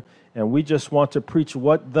church here, and we just want to preach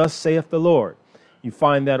what thus saith the Lord. You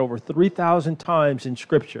find that over 3,000 times in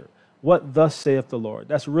Scripture. What thus saith the Lord.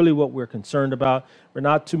 That's really what we're concerned about. We're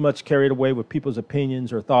not too much carried away with people's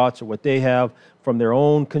opinions or thoughts or what they have from their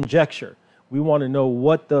own conjecture. We want to know,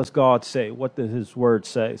 what does God say? What does his word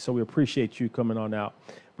say? So we appreciate you coming on out.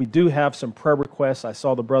 We do have some prayer requests. I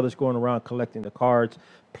saw the brothers going around collecting the cards.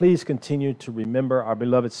 Please continue to remember our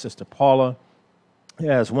beloved sister Paula,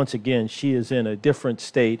 as once again, she is in a different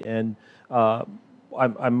state, and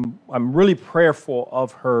I'm really prayerful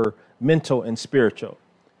of her mental and spiritual.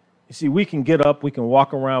 You see, we can get up, we can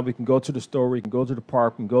walk around, we can go to the store, we can go to the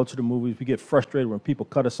park, we can go to the movies. We get frustrated when people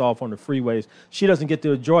cut us off on the freeways. She doesn't get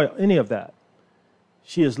to enjoy any of that.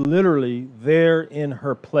 She is literally there in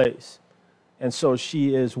her place. And so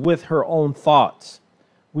she is with her own thoughts.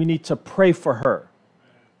 We need to pray for her.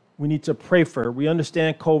 We need to pray for her. We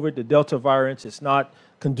understand COVID, the Delta variant. It's not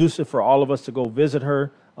conducive for all of us to go visit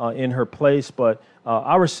her in her place, but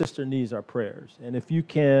our sister needs our prayers. And if you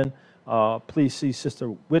can, please see Sister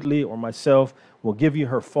Whitley or myself. We'll give you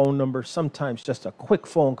her phone number. Sometimes just a quick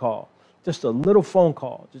phone call, just a little phone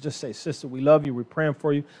call to just say, sister, we love you, we're praying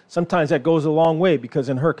for you. Sometimes that goes a long way, because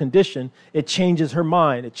in her condition, it changes her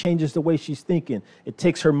mind. It changes the way she's thinking. It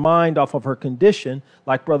takes her mind off of her condition,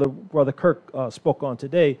 like Brother Kirk spoke on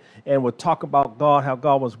today, and we'll talk about God, how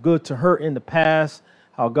God was good to her in the past,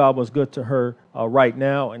 how God was good to her right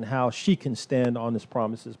now, and how she can stand on his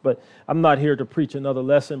promises. But I'm not here to preach another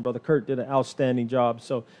lesson. Brother Kurt did an outstanding job.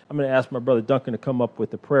 So I'm going to ask my brother Duncan to come up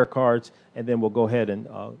with the prayer cards, and then we'll go ahead and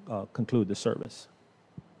conclude the service.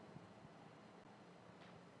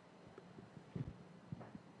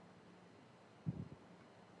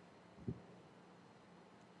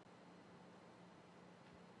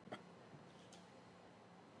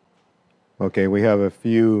 Okay, we have a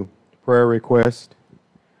few prayer requests.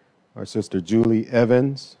 Our sister Julie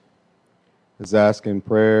Evans is asking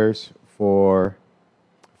prayers for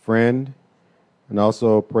a friend, and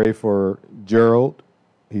also pray for Gerald.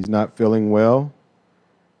 He's not feeling well.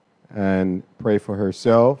 And pray for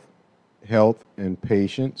herself, health, and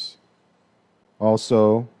patience.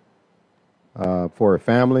 Also for her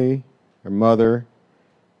family, her mother,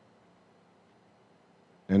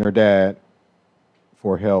 and her dad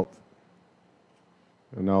for health.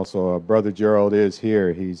 And also, Brother Gerald is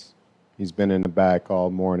here. He's been in the back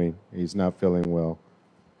all morning. He's not feeling well.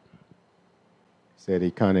 Said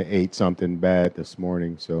he kind of ate something bad this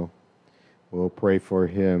morning, so we'll pray for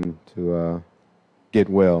him to get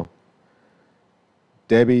well.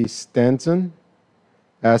 Debbie Stenson,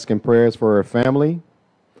 asking prayers for her family.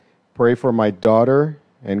 Pray for my daughter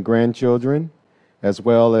and grandchildren, as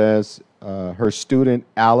well as her student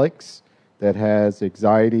Alex that has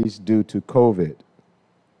anxieties due to COVID.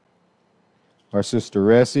 Our sister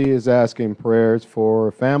Ressie is asking prayers for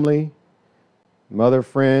her family, mother,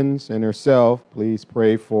 friends, and herself, please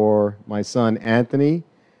pray for my son Anthony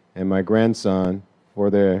and my grandson for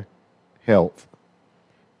their health.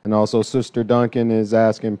 And also Sister Duncan is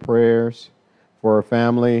asking prayers for her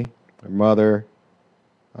family, her mother.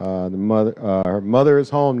 Her mother is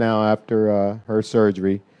home now after her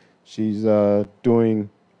surgery. She's doing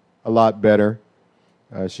a lot better.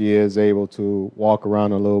 She is able to walk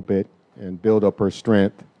around a little bit and build up her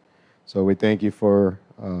strength. So we thank you for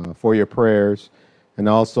your prayers. And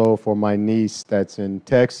also for my niece that's in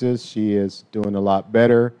Texas. She is doing a lot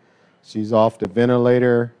better. She's off the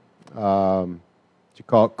ventilator. She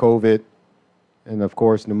caught COVID. And of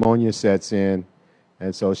course, pneumonia sets in.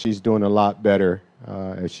 And so she's doing a lot better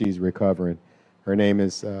as she's recovering. Her name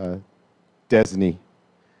is Desney.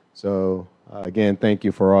 So again, thank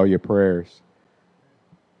you for all your prayers.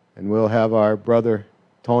 And we'll have our brother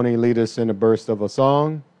Tony lead us in a burst of a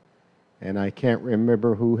song. And I can't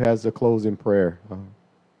remember who has the closing prayer.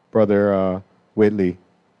 Brother Whitley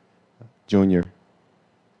Jr.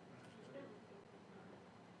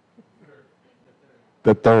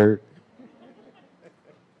 The third.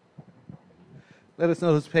 Let us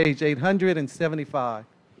know this page 875.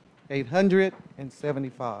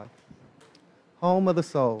 875. Home of the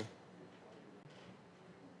Soul.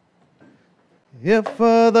 If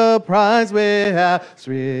for the prize we have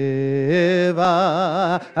striven,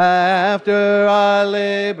 after our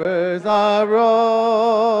labors are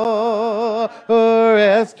o'er,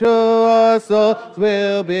 rest to our souls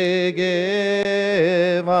will be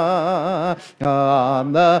given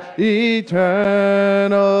on the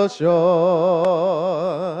eternal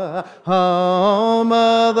shore. Home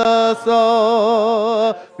of the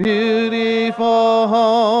soul, beautiful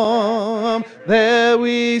home, there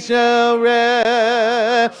we shall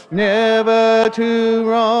rest, never to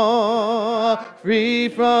roam, free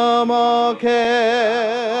from all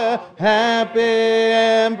care, happy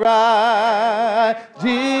and bright.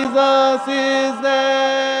 Jesus is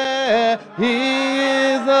there, He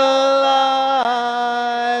is the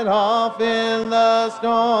light, off in the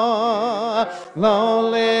storm.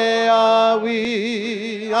 Lonely are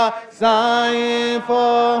we, sighing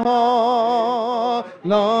for home,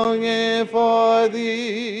 longing for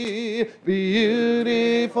thee,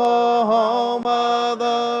 beautiful home of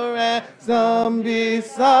the ransom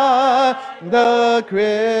beside the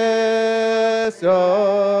crystal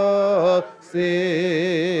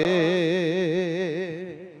sea.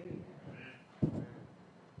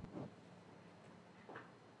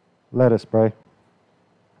 Let us pray.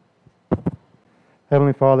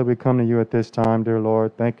 Heavenly Father, we come to you at this time, dear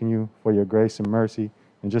Lord, thanking you for your grace and mercy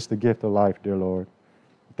and just the gift of life, dear Lord.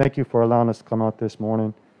 Thank you for allowing us to come out this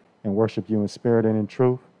morning and worship you in spirit and in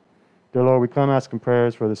truth. Dear Lord, we come asking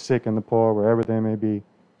prayers for the sick and the poor, wherever they may be,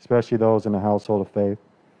 especially those in the household of faith.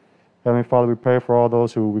 Heavenly Father, we pray for all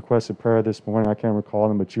those who requested prayer this morning. I can't recall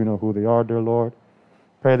them, but you know who they are, dear Lord.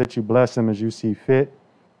 Pray that you bless them as you see fit.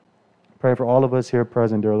 Pray for all of us here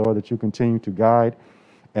present, dear Lord, that you continue to guide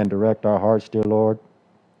and direct our hearts, dear Lord.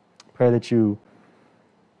 Pray that you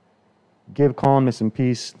give calmness and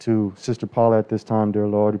peace to Sister Paula at this time, dear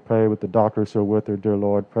Lord. We pray with the doctors who are with her, dear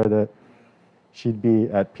Lord. Pray that she'd be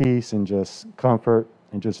at peace and just comfort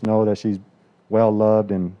and just know that she's well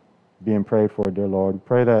loved and being prayed for, dear Lord.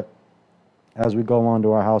 Pray that as we go on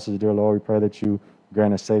to our houses, dear Lord, we pray that you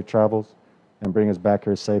grant us safe travels and bring us back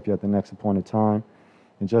here safely at the next appointed time.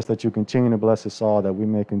 And just that you continue to bless us all, that we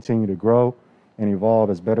may continue to grow and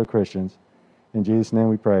evolve as better Christians. In Jesus' name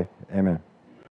we pray. Amen.